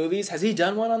spacey movies. Has he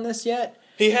done one on this yet?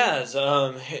 He has,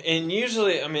 and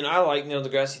usually, I like Neil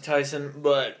deGrasse Tyson,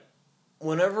 but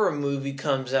whenever a movie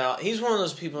comes out, he's one of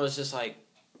those people that's just like,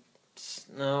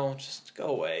 no, just go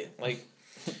away.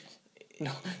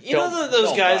 No,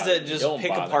 those guys that just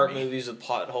pick apart movies with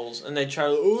plot holes, and they try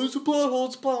to, it's a plot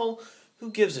hole.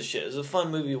 Who gives a shit? It's a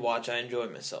fun movie to watch. I enjoy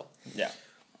myself. Yeah.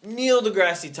 Neil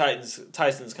deGrasse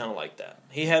Tyson's kind of like that.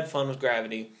 He had fun with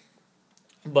Gravity,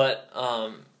 but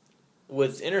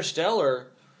with Interstellar,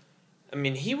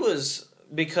 he was,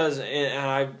 because, and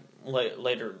I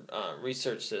later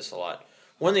researched this a lot,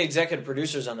 one of the executive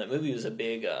producers on that movie was a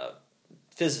big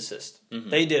physicist. Mm-hmm.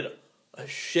 They did a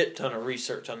shit ton of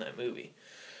research on that movie.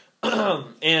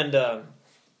 And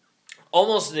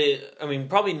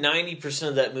probably 90%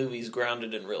 of that movie is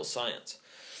grounded in real science.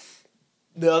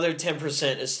 The other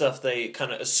 10% is stuff they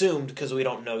kind of assumed because we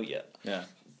don't know yet. Yeah.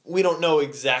 We don't know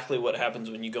exactly what happens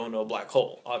when you go into a black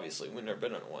hole. Obviously, we've never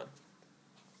been in one.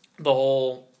 The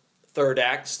whole third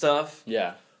act stuff.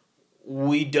 Yeah.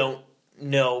 We don't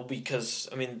know because,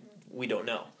 we don't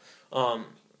know.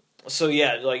 So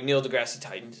yeah, Neil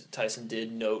deGrasse Tyson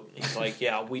did note, he's like,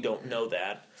 yeah, we don't know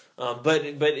that.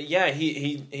 But yeah,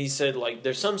 he said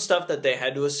there's some stuff that they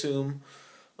had to assume,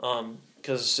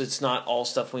 because it's not all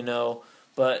stuff we know.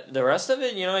 But the rest of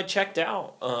it, it checked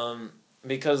out.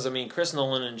 Because Chris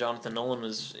Nolan and Jonathan Nolan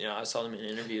was, I saw them in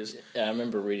interviews. Yeah, I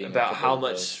remember reading about how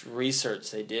much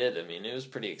research they did. It was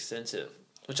pretty extensive,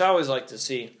 which I always like to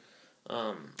see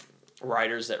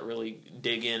writers that really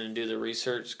dig in and do the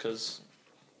research, because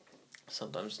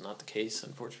sometimes it's not the case,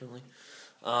 unfortunately.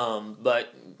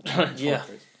 But yeah.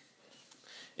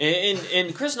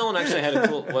 And Chris Nolan actually had a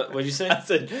cool... What did you say?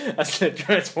 I said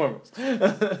Transformers.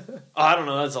 I don't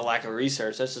know. That's a lack of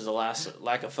research. That's just a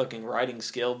lack of fucking writing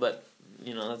skill. But,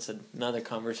 that's another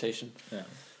conversation. Yeah.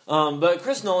 But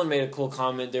Chris Nolan made a cool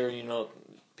comment there.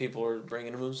 People were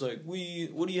bringing him. It was like,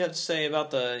 what do you have to say about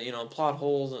the, plot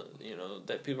holes,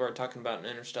 that people are talking about in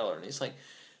Interstellar? And he's like,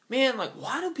 man,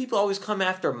 why do people always come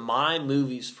after my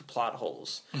movies for plot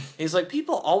holes? He's like,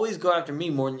 people always go after me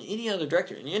more than any other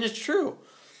director. And it's true.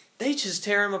 They just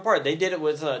tear him apart. They did it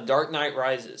with Dark Knight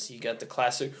Rises. You got the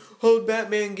classic, how did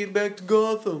Batman get back to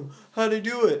Gotham? How'd he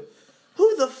do it?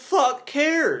 Who the fuck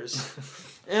cares?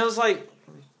 And I was like,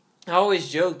 I always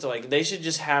joked, they should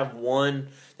just have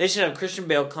they should have Christian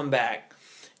Bale come back,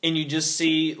 and you just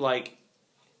see,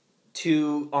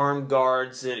 two armed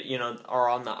guards that, are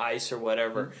on the ice or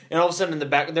whatever. And all of a sudden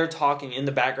they're talking. In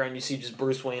the background, you see just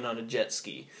Bruce Wayne on a jet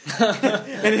ski.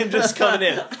 And him just coming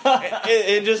in.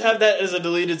 And just have that as a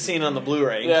deleted scene on the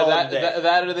Bluray. Yeah,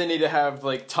 that or they need to have,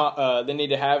 they need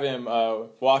to have him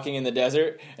walking in the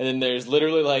desert, and then there's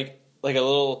literally, a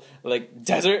little,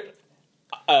 desert...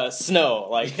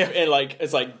 snow, and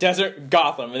it's desert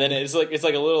Gotham, and then it's a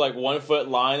little 1 foot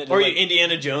line that just, or you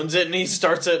Indiana Jones it, and he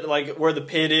starts at where the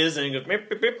pit is, and he goes beep,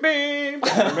 beep, beep, beep,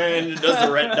 and it does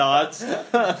the red dots.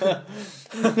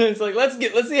 It's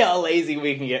let's see how lazy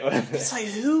we can get with it. It's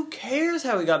who cares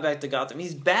how he got back to Gotham?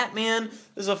 He's Batman.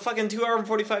 This is a fucking 2 hour and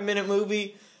 45-minute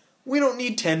movie. We don't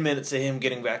need 10 minutes of him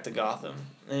getting back to Gotham.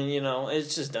 And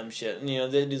it's just dumb shit. And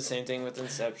they do the same thing with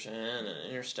Inception and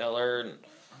Interstellar and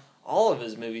all of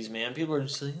his movies, man. People are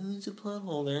just like, there's a plot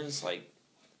hole there. And it's like,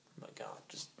 oh my God,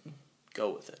 just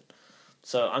go with it.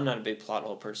 So I'm not a big plot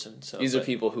hole person. So these are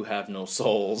people who have no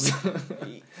souls.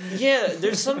 Yeah,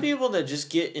 there's some people that just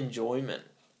get enjoyment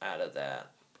out of that.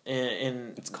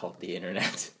 And it's called the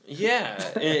internet. Yeah.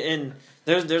 And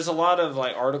there's a lot of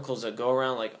articles that go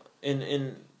around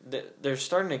in they're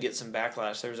starting to get some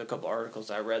backlash. There's a couple articles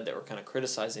I read that were kind of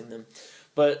criticizing them,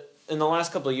 but in the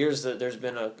last couple of years, there's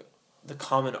been the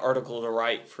common article to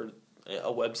write for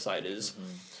a website is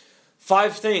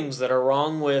 5 things that are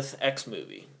wrong with X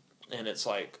movie, and it's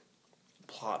like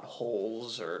plot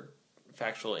holes or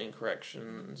factual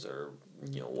incorrections or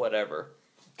whatever.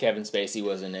 Kevin Spacey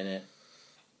wasn't in it.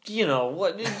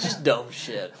 What? It's just dumb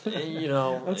shit.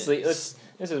 This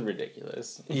is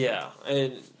ridiculous. Yeah,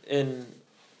 and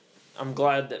I'm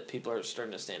glad that people are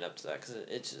starting to stand up to that because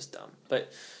it's just dumb.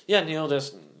 But yeah,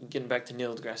 just getting back to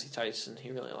Neil deGrasse Tyson, he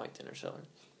really liked Interstellar.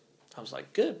 I was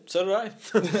like, good, so did I.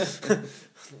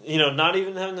 Not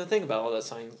even having to think about all that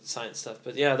science stuff.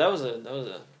 But yeah, that was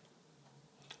a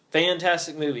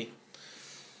fantastic movie.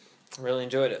 Really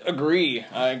enjoyed it. I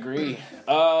agree.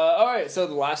 All right, so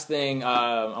the last thing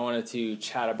I wanted to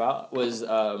chat about was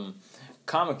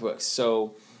comic books.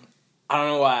 So I don't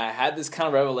know why I had this kind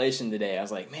of revelation today. I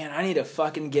was like, man, I need to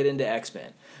fucking get into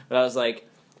X-Men. But I was like...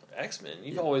 X-Men?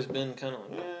 You've always been kind of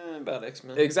like, about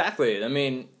X-Men. Exactly. I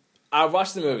mean, I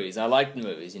watched the movies. I liked the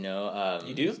movies,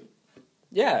 You do?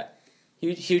 Yeah.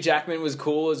 Hugh Jackman was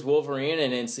cool as Wolverine,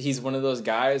 and he's one of those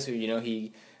guys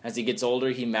who, as he gets older,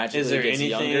 he magically gets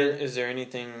younger. Is there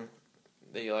anything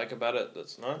that you like about it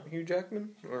that's not Hugh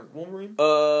Jackman or Wolverine?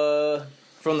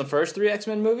 From the first 3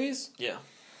 X-Men movies? Yeah.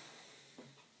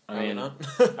 I mean,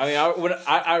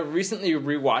 I recently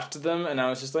rewatched them, and I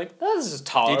was just like, oh, this is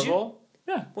tolerable. Did you?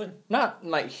 Yeah. When?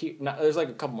 It was like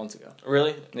a couple months ago.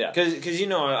 Really? Yeah. Because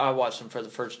I watched them for the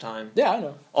first time. Yeah, I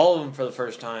know. All of them for the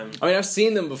first time. I mean, I've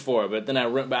seen them before, but then I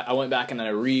went back and I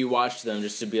rewatched them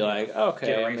just to be like, okay.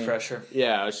 Get a refresher.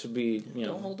 Yeah, it should be,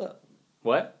 Don't hold up.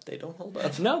 What? They don't hold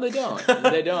up. No, they don't.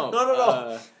 They don't. Not at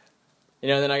all.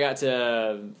 Then I got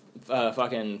to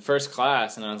fucking First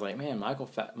Class, and I was like, man,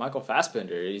 Michael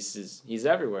Fassbender, he's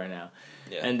everywhere now.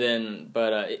 Yeah. And then,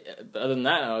 but other than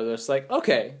that, I was just like,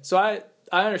 okay. So I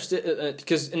understood,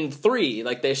 because in 3,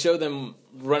 like, they show them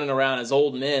running around as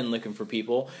old men looking for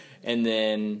people, and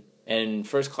then in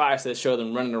First Class, they show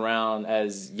them running around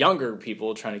as younger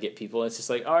people trying to get people. It's just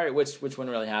like, all right, which one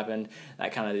really happened?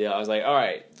 That kind of deal. I was like, all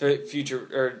right.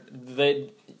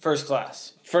 First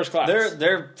Class. First Class.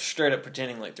 They're straight up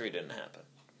pretending like 3 didn't happen.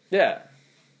 Yeah.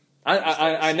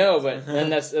 I know, but and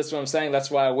that's what I'm saying.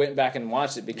 That's why I went back and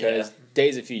watched it, because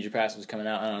Days of Future Past was coming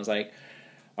out, and I was like,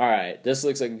 all right, this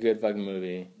looks like a good fucking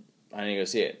movie. I need to go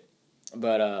see it.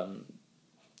 But I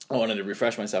wanted to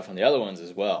refresh myself on the other ones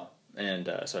as well, and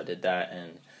so I did that,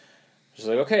 and I was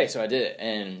like, okay, so I did it,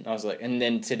 and I was like, and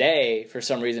then today, for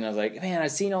some reason, I was like, man,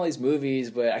 I've seen all these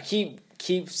movies, but I keep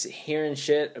hearing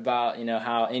shit about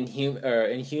how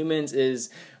Inhumans is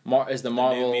the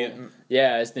Marvel,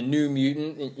 it's the New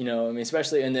Mutant,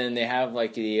 especially, and then they have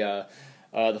like the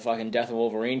fucking Death of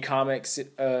Wolverine comics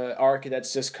arc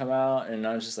that's just come out, and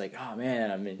I was just like, oh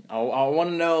man, I mean, I want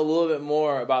to know a little bit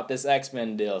more about this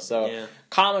X-Men deal. So,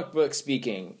 comic book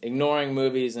speaking, ignoring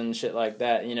movies and shit like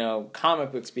that,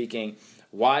 comic book speaking,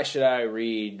 why should I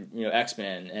read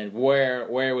X-Men, and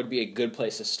where would be a good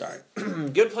place to start?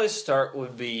 Good place to start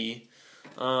would be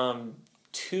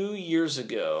 2 years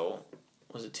ago.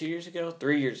 Was it 2 years ago?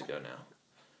 3 years ago now.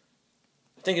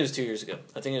 I think it was 2 years ago.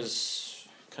 I think it was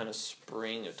kind of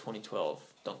spring of 2012.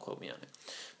 Don't quote me on it.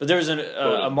 But there was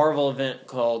a Marvel event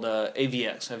called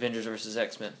AVX, Avengers vs.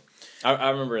 X-Men.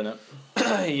 I remember that.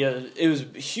 Yeah, it was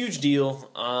a huge deal.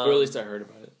 Or at least I heard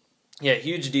about it. Yeah,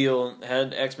 huge deal.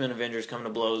 Had X-Men Avengers coming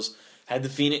to blows. Had the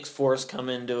Phoenix Force come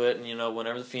into it, and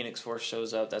whenever the Phoenix Force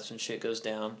shows up, that's when shit goes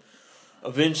down.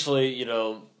 Eventually,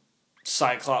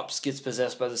 Cyclops gets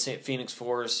possessed by the Phoenix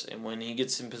Force, and when he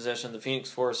gets in possession of the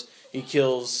Phoenix Force, he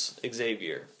kills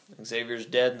Xavier. Xavier's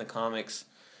dead in the comics.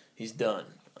 He's done.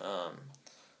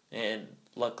 And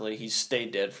luckily, he's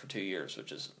stayed dead for 2 years,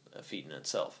 which is a feat in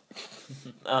itself.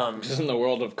 Because in the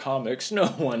world of comics, no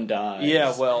one dies.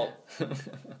 Yeah, well,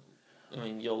 I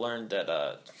mean, you'll learn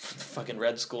that fucking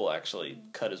Red Skull actually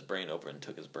cut his brain open and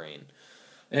took his brain.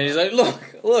 And he's like,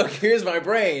 look, here's my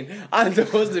brain. I'm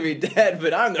supposed to be dead,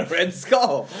 but I'm the Red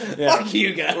Skull. Yeah. Fuck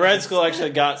you guys. Red Skull actually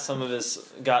got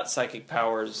got psychic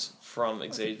powers from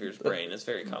Xavier's brain. It's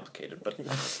very complicated, but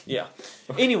yeah.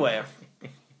 Anyway,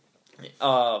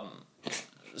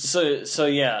 so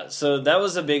that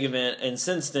was a big event, and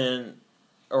since then,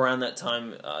 around that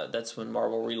time, that's when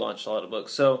Marvel relaunched a lot of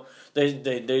books. So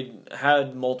they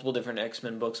had multiple different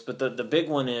X-Men books, but the big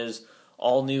one is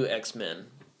All New X-Men.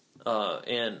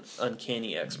 And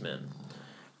Uncanny X-Men,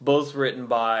 both written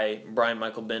by Brian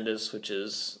Michael Bendis, which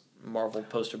is Marvel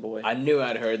poster boy. I knew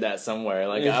I'd heard that somewhere.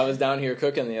 Like, I was down here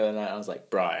cooking the other night, I was like,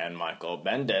 Brian Michael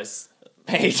Bendis.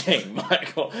 paging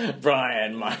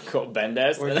Brian Michael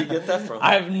Bendis. Where'd you get that from?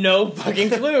 I have no fucking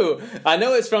clue. I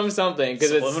know it's from something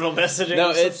because it's subliminal messaging.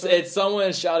 No, it's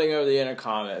someone shouting over the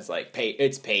intercom. It's like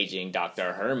it's paging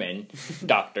Dr. Herman,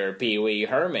 Dr. Pee Wee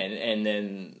Herman, and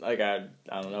then like I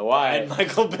don't know why. Brian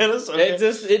Michael Bendis. Okay.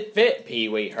 It fit Pee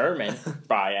Wee Herman,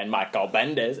 Brian Michael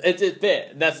Bendis. It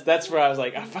fit. That's where I was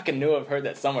like, I fucking knew I've heard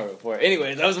that somewhere before.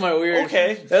 Anyways, that was my weird.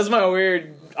 Okay. That was my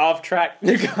weird off track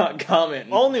comment.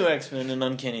 All New X-Men and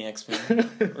Uncanny X-Men,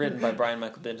 written by Brian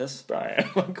Michael Bendis. Brian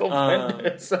Michael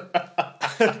Bendis.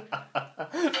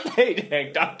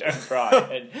 Payday Dr.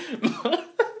 Brian.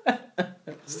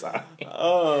 Sorry.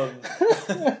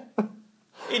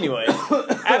 Anyway,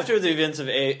 after the events of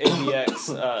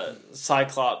AVX,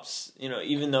 Cyclops,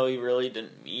 even though he really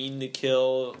didn't mean to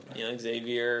kill,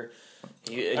 Xavier,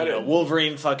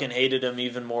 Wolverine fucking hated him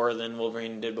even more than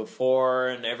Wolverine did before,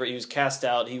 and he was cast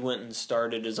out. He went and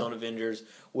started his own Avengers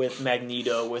with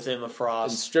Magneto, with Emma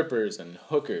Frost. And strippers and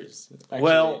hookers. Actually,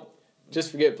 well,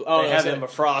 just forget. They have Emma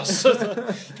Frost.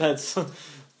 That's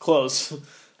close.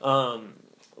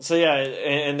 So yeah,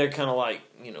 and they're kind of like,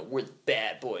 we're the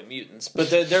bad boy mutants,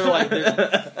 but they're like,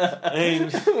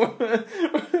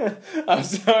 I'm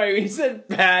sorry, when you said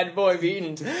bad boy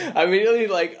mutants, I immediately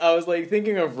I was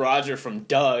thinking of Roger from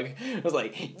Doug. I was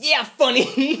like, yeah,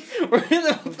 funny, we're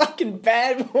the fucking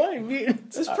bad boy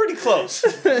mutants. It's pretty close.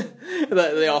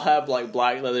 They all have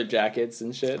black leather jackets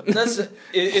and shit.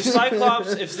 If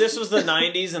Cyclops, if this was the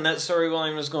 90s and that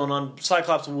storyline was going on,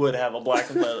 Cyclops would have a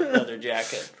black leather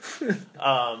jacket.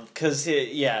 Because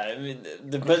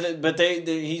he's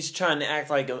trying to act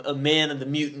like a man of the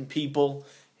mutant people.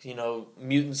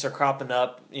 Mutants are cropping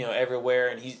up, everywhere,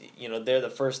 and they're the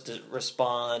first to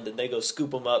respond, and they go scoop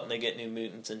them up, and they get new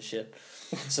mutants and shit.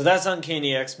 So that's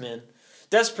Uncanny X-Men.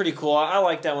 That's pretty cool. I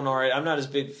like that one alright. I'm not as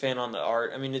big a fan on the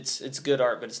art. I mean, it's good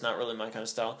art, but it's not really my kind of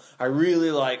style. I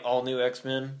really like All New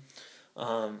X-Men.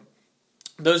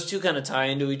 Those two kind of tie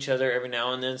into each other every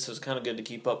now and then, so it's kind of good to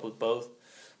keep up with both.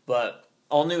 But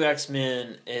All New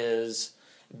X-Men is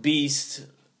Beast.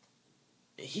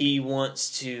 He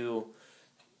wants to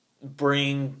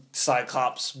bring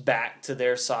Cyclops back to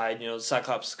their side.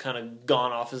 Cyclops kind of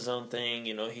gone off his own thing.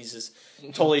 He's this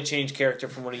totally changed character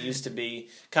from what he used to be.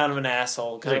 Kind of an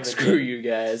asshole. Screw you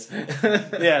guys.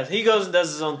 Yeah, he goes and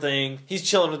does his own thing. He's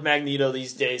chilling with Magneto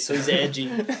these days, so he's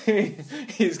edgy.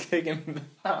 He's kicking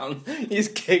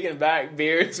back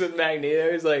beers with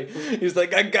Magneto. He's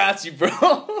like, I got you,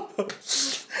 bro.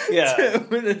 Yeah.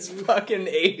 With his fucking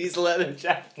 80s leather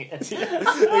jacket. Exactly.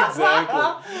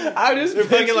 They're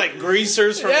fucking like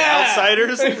greasers from The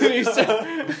Outsiders.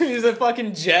 He's a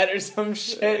fucking jet or some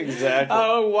shit. Exactly. I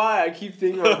don't know why I keep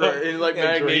thinking about that. And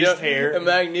Magneto, hair. And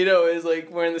Magneto is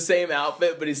wearing the same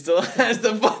outfit, but he still has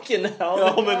the fucking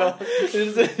helmet on.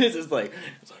 It's just like,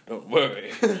 don't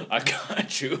worry, I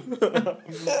got you.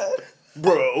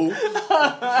 Bro.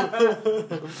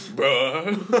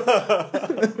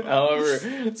 However,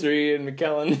 it's Ian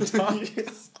McKellen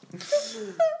talks.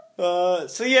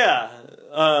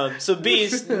 So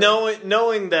Beast,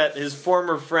 knowing that his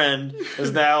former friend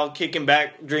is now kicking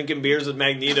back, drinking beers with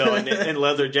Magneto in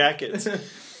leather jackets.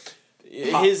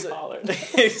 Exactly.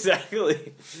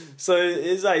 So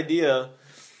his idea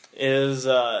is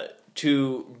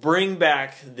to bring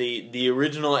back the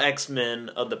original X-Men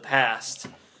of the past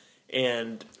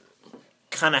and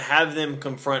kind of have them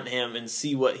confront him and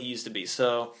see what he used to be.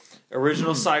 So,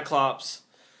 original Cyclops,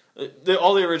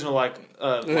 all the original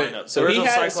lineup. So he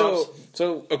had Cyclops.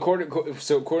 So according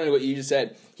to what you just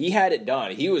said, he had it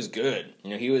done. He was good.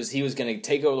 He was going to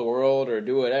take over the world or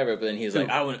do whatever. But then he's like,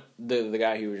 I want the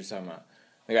guy who we were just talking about,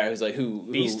 the guy who's like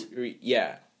Beast.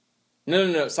 Yeah.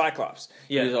 No, Cyclops.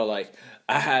 Yeah. He was all like,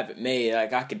 I have it made. I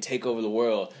could take over the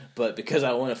world, but because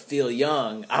I want to feel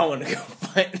young, I want to go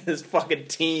fight this fucking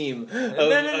team.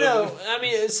 No. I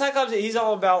mean, Cyclops, he's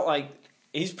all about,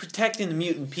 he's protecting the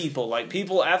mutant people.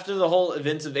 People, after the whole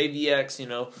events of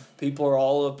AVX, people are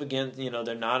all up against,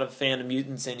 they're not a fan of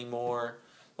mutants anymore,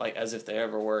 as if they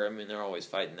ever were. I mean, they're always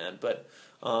fighting that. But,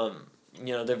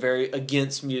 they're very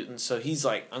against mutants. So he's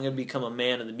like, I'm going to become a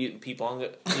man of the mutant people.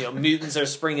 Mutants are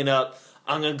springing up.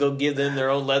 I'm going to go give them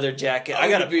their own leather jacket. I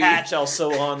got a patch I'll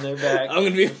sew on their back. I'm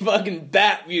going to be a fucking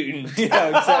bat mutant.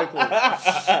 Yeah, exactly.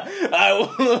 I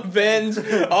will avenge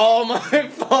all my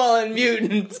fallen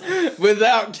mutants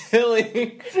without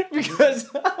killing because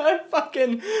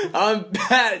I'm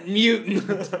bat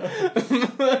mutant.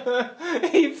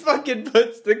 He fucking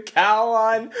puts the cowl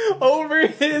on over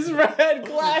his red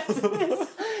glasses.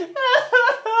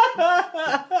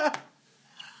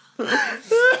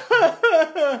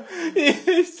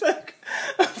 He's like,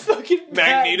 fucking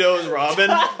Magneto is Robin.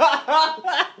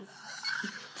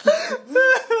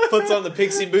 Puts on the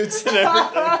pixie boots and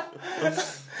everything.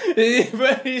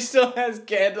 But he still has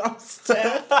Gandalf's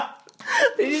staff.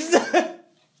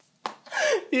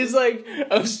 He's like,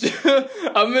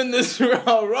 I'm in this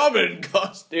Robin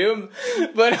costume,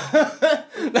 but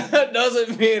that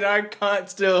doesn't mean I can't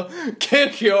still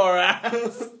kick your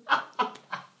ass.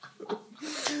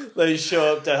 They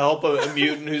show up to help a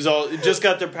mutant who's all just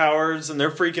got their powers and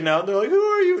they're freaking out. They're like, "Who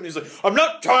are you?" And he's like, "I'm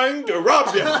not trying to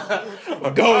rob you.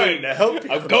 I'm going to help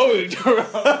you. I'm going to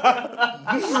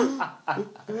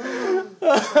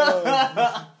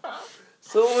rob."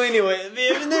 So anyway,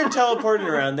 they're teleporting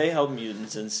around. They help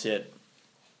mutants and shit.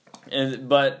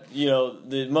 But you know,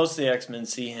 most of the X-Men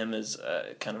see him as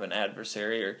kind of an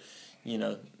adversary, or you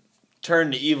know,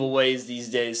 turn to evil ways these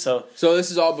days. So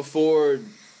this is all before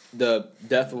the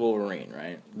Death of Wolverine,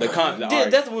 right?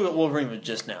 Death of Wolverine was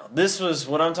just now. This was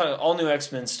what I'm talking. All New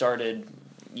X-Men started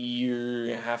a year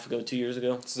and a half ago, 2 years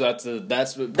ago. So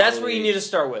that's where you need to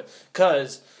start with,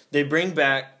 because they bring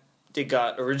back. They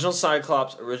got original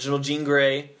Cyclops, original Jean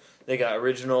Grey. They got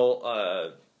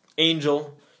original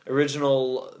Angel,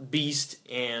 original Beast,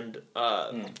 and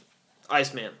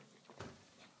Iceman.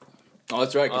 Oh,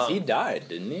 that's right, because he died,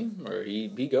 didn't he? Or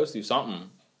he goes through something.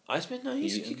 Iceman? No,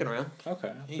 he's kicking around.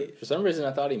 Okay. For some reason,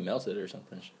 I thought he melted or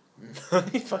something.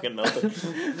 He fucking melted.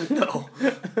 No.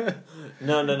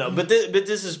 But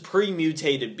this is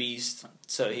pre-mutated Beast,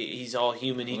 so he's all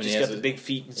human. He just got the big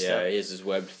feet and stuff. Yeah, he has his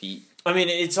webbed feet. I mean,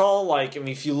 it's all like,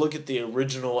 if you look at the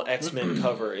original X-Men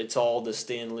cover, it's all the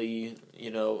Stan Lee,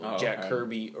 Jack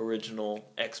Kirby original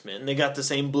X-Men. They got the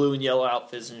same blue and yellow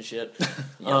outfits and shit.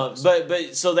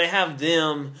 But so they have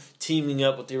them teaming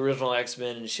up with the original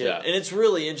X-Men and shit. Yeah. And it's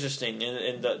really interesting.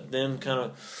 And them kind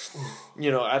of,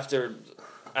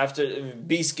 after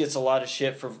Beast gets a lot of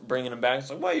shit for bringing him back. It's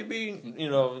like, why you're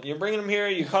bringing him here,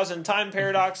 you're causing time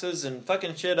paradoxes and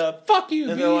fucking shit up. Fuck you,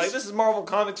 And Beast. they're like, this is Marvel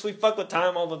Comics, we fuck with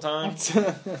time all the time. And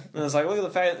it's like, look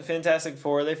at the Fantastic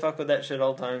Four, they fuck with that shit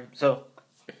all the time. So,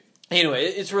 anyway,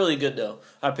 it's really good though.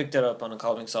 I picked it up on a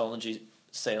Comixology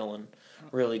sale and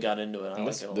really got into it. I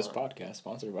like it a lot. This podcast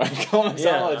sponsored by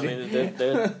Comixology.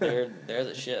 Yeah, they're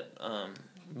the shit.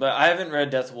 But I haven't read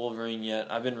Death of Wolverine yet.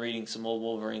 I've been reading some old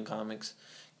Wolverine comics,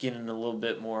 getting a little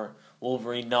bit more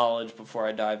Wolverine knowledge before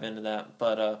I dive into that.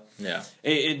 But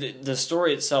the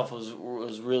story itself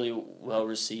was really well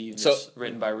received. It's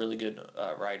written by a really good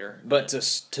writer. But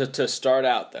to start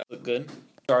out though, look good.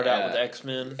 Start out with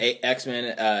X-Men.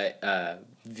 X-Men,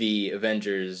 the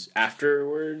Avengers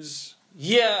afterwards.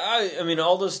 Yeah, I mean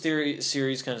all those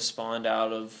series kind of spawned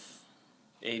out of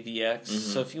AVX. Mm-hmm.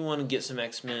 So if you want to get some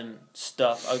X-Men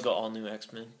stuff, I'd go all new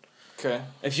X-Men. Okay.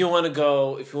 If you want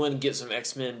to get some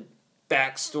X-Men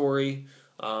backstory,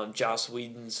 Joss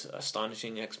Whedon's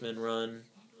astonishing X-Men run,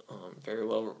 very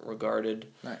well regarded.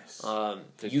 Nice.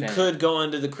 You could go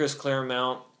into the Chris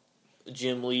Claremont,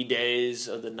 Jim Lee days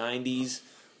of the 90s.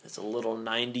 It's a little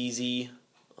 90s-y.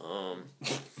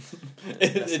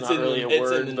 That's not really a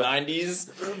word. It's in the 90s.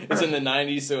 It's in the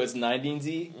 90s, so it's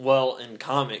 90s-y. Well, in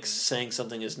comics, saying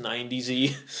something is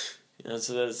 90s-y,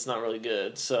 so that's not really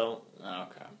good. So.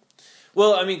 Okay.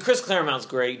 Well, I mean, Chris Claremont's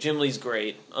great. Jim Lee's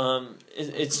great.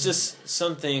 It's just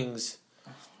some things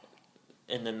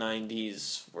in the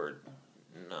 90s were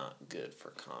not good for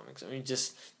comics. I mean,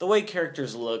 just the way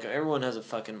characters look. Everyone has a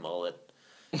fucking mullet.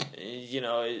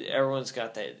 Everyone's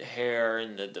got that hair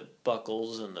and the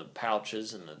buckles and the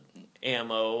pouches and the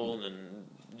ammo. And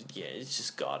yeah, it's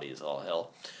just gaudy as all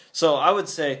hell. So I would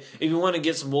say, if you want to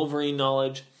get some Wolverine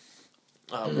knowledge,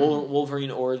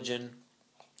 Wolverine origin,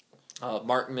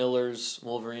 Mark Miller's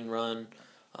Wolverine run,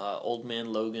 Old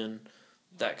Man Logan,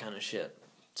 that kind of shit.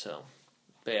 So,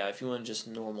 but yeah, if you want just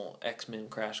normal X-Men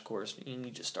crash course, you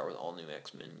can just start with all new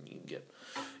X-Men. You can get,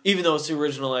 even though it's the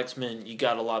original X-Men, you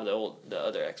got a lot of the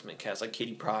other X-Men cast like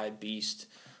Kitty Pryde, Beast,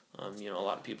 a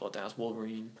lot of people at the house,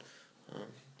 Wolverine,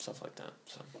 stuff like that.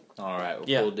 So. All right,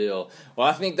 Cool deal. Well,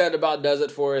 I think that about does it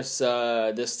for us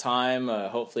this time.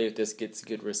 Hopefully, if this gets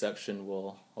good reception,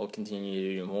 we'll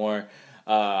continue to do more.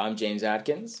 I'm James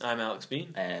Atkins. I'm Alex B.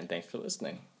 And thanks for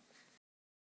listening.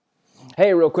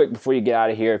 Hey, real quick before you get out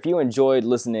of here, if you enjoyed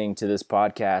listening to this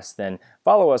podcast, then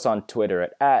follow us on Twitter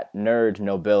at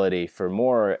 @NerdNobility for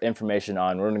more information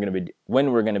on when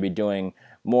we're going to be doing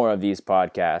more of these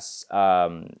podcasts.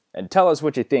 And tell us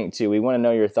what you think, too. We want to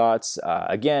know your thoughts.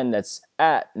 Again, that's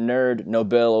at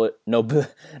NerdNobility.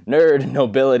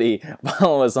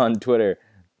 Follow us on Twitter.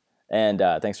 And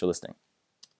thanks for listening.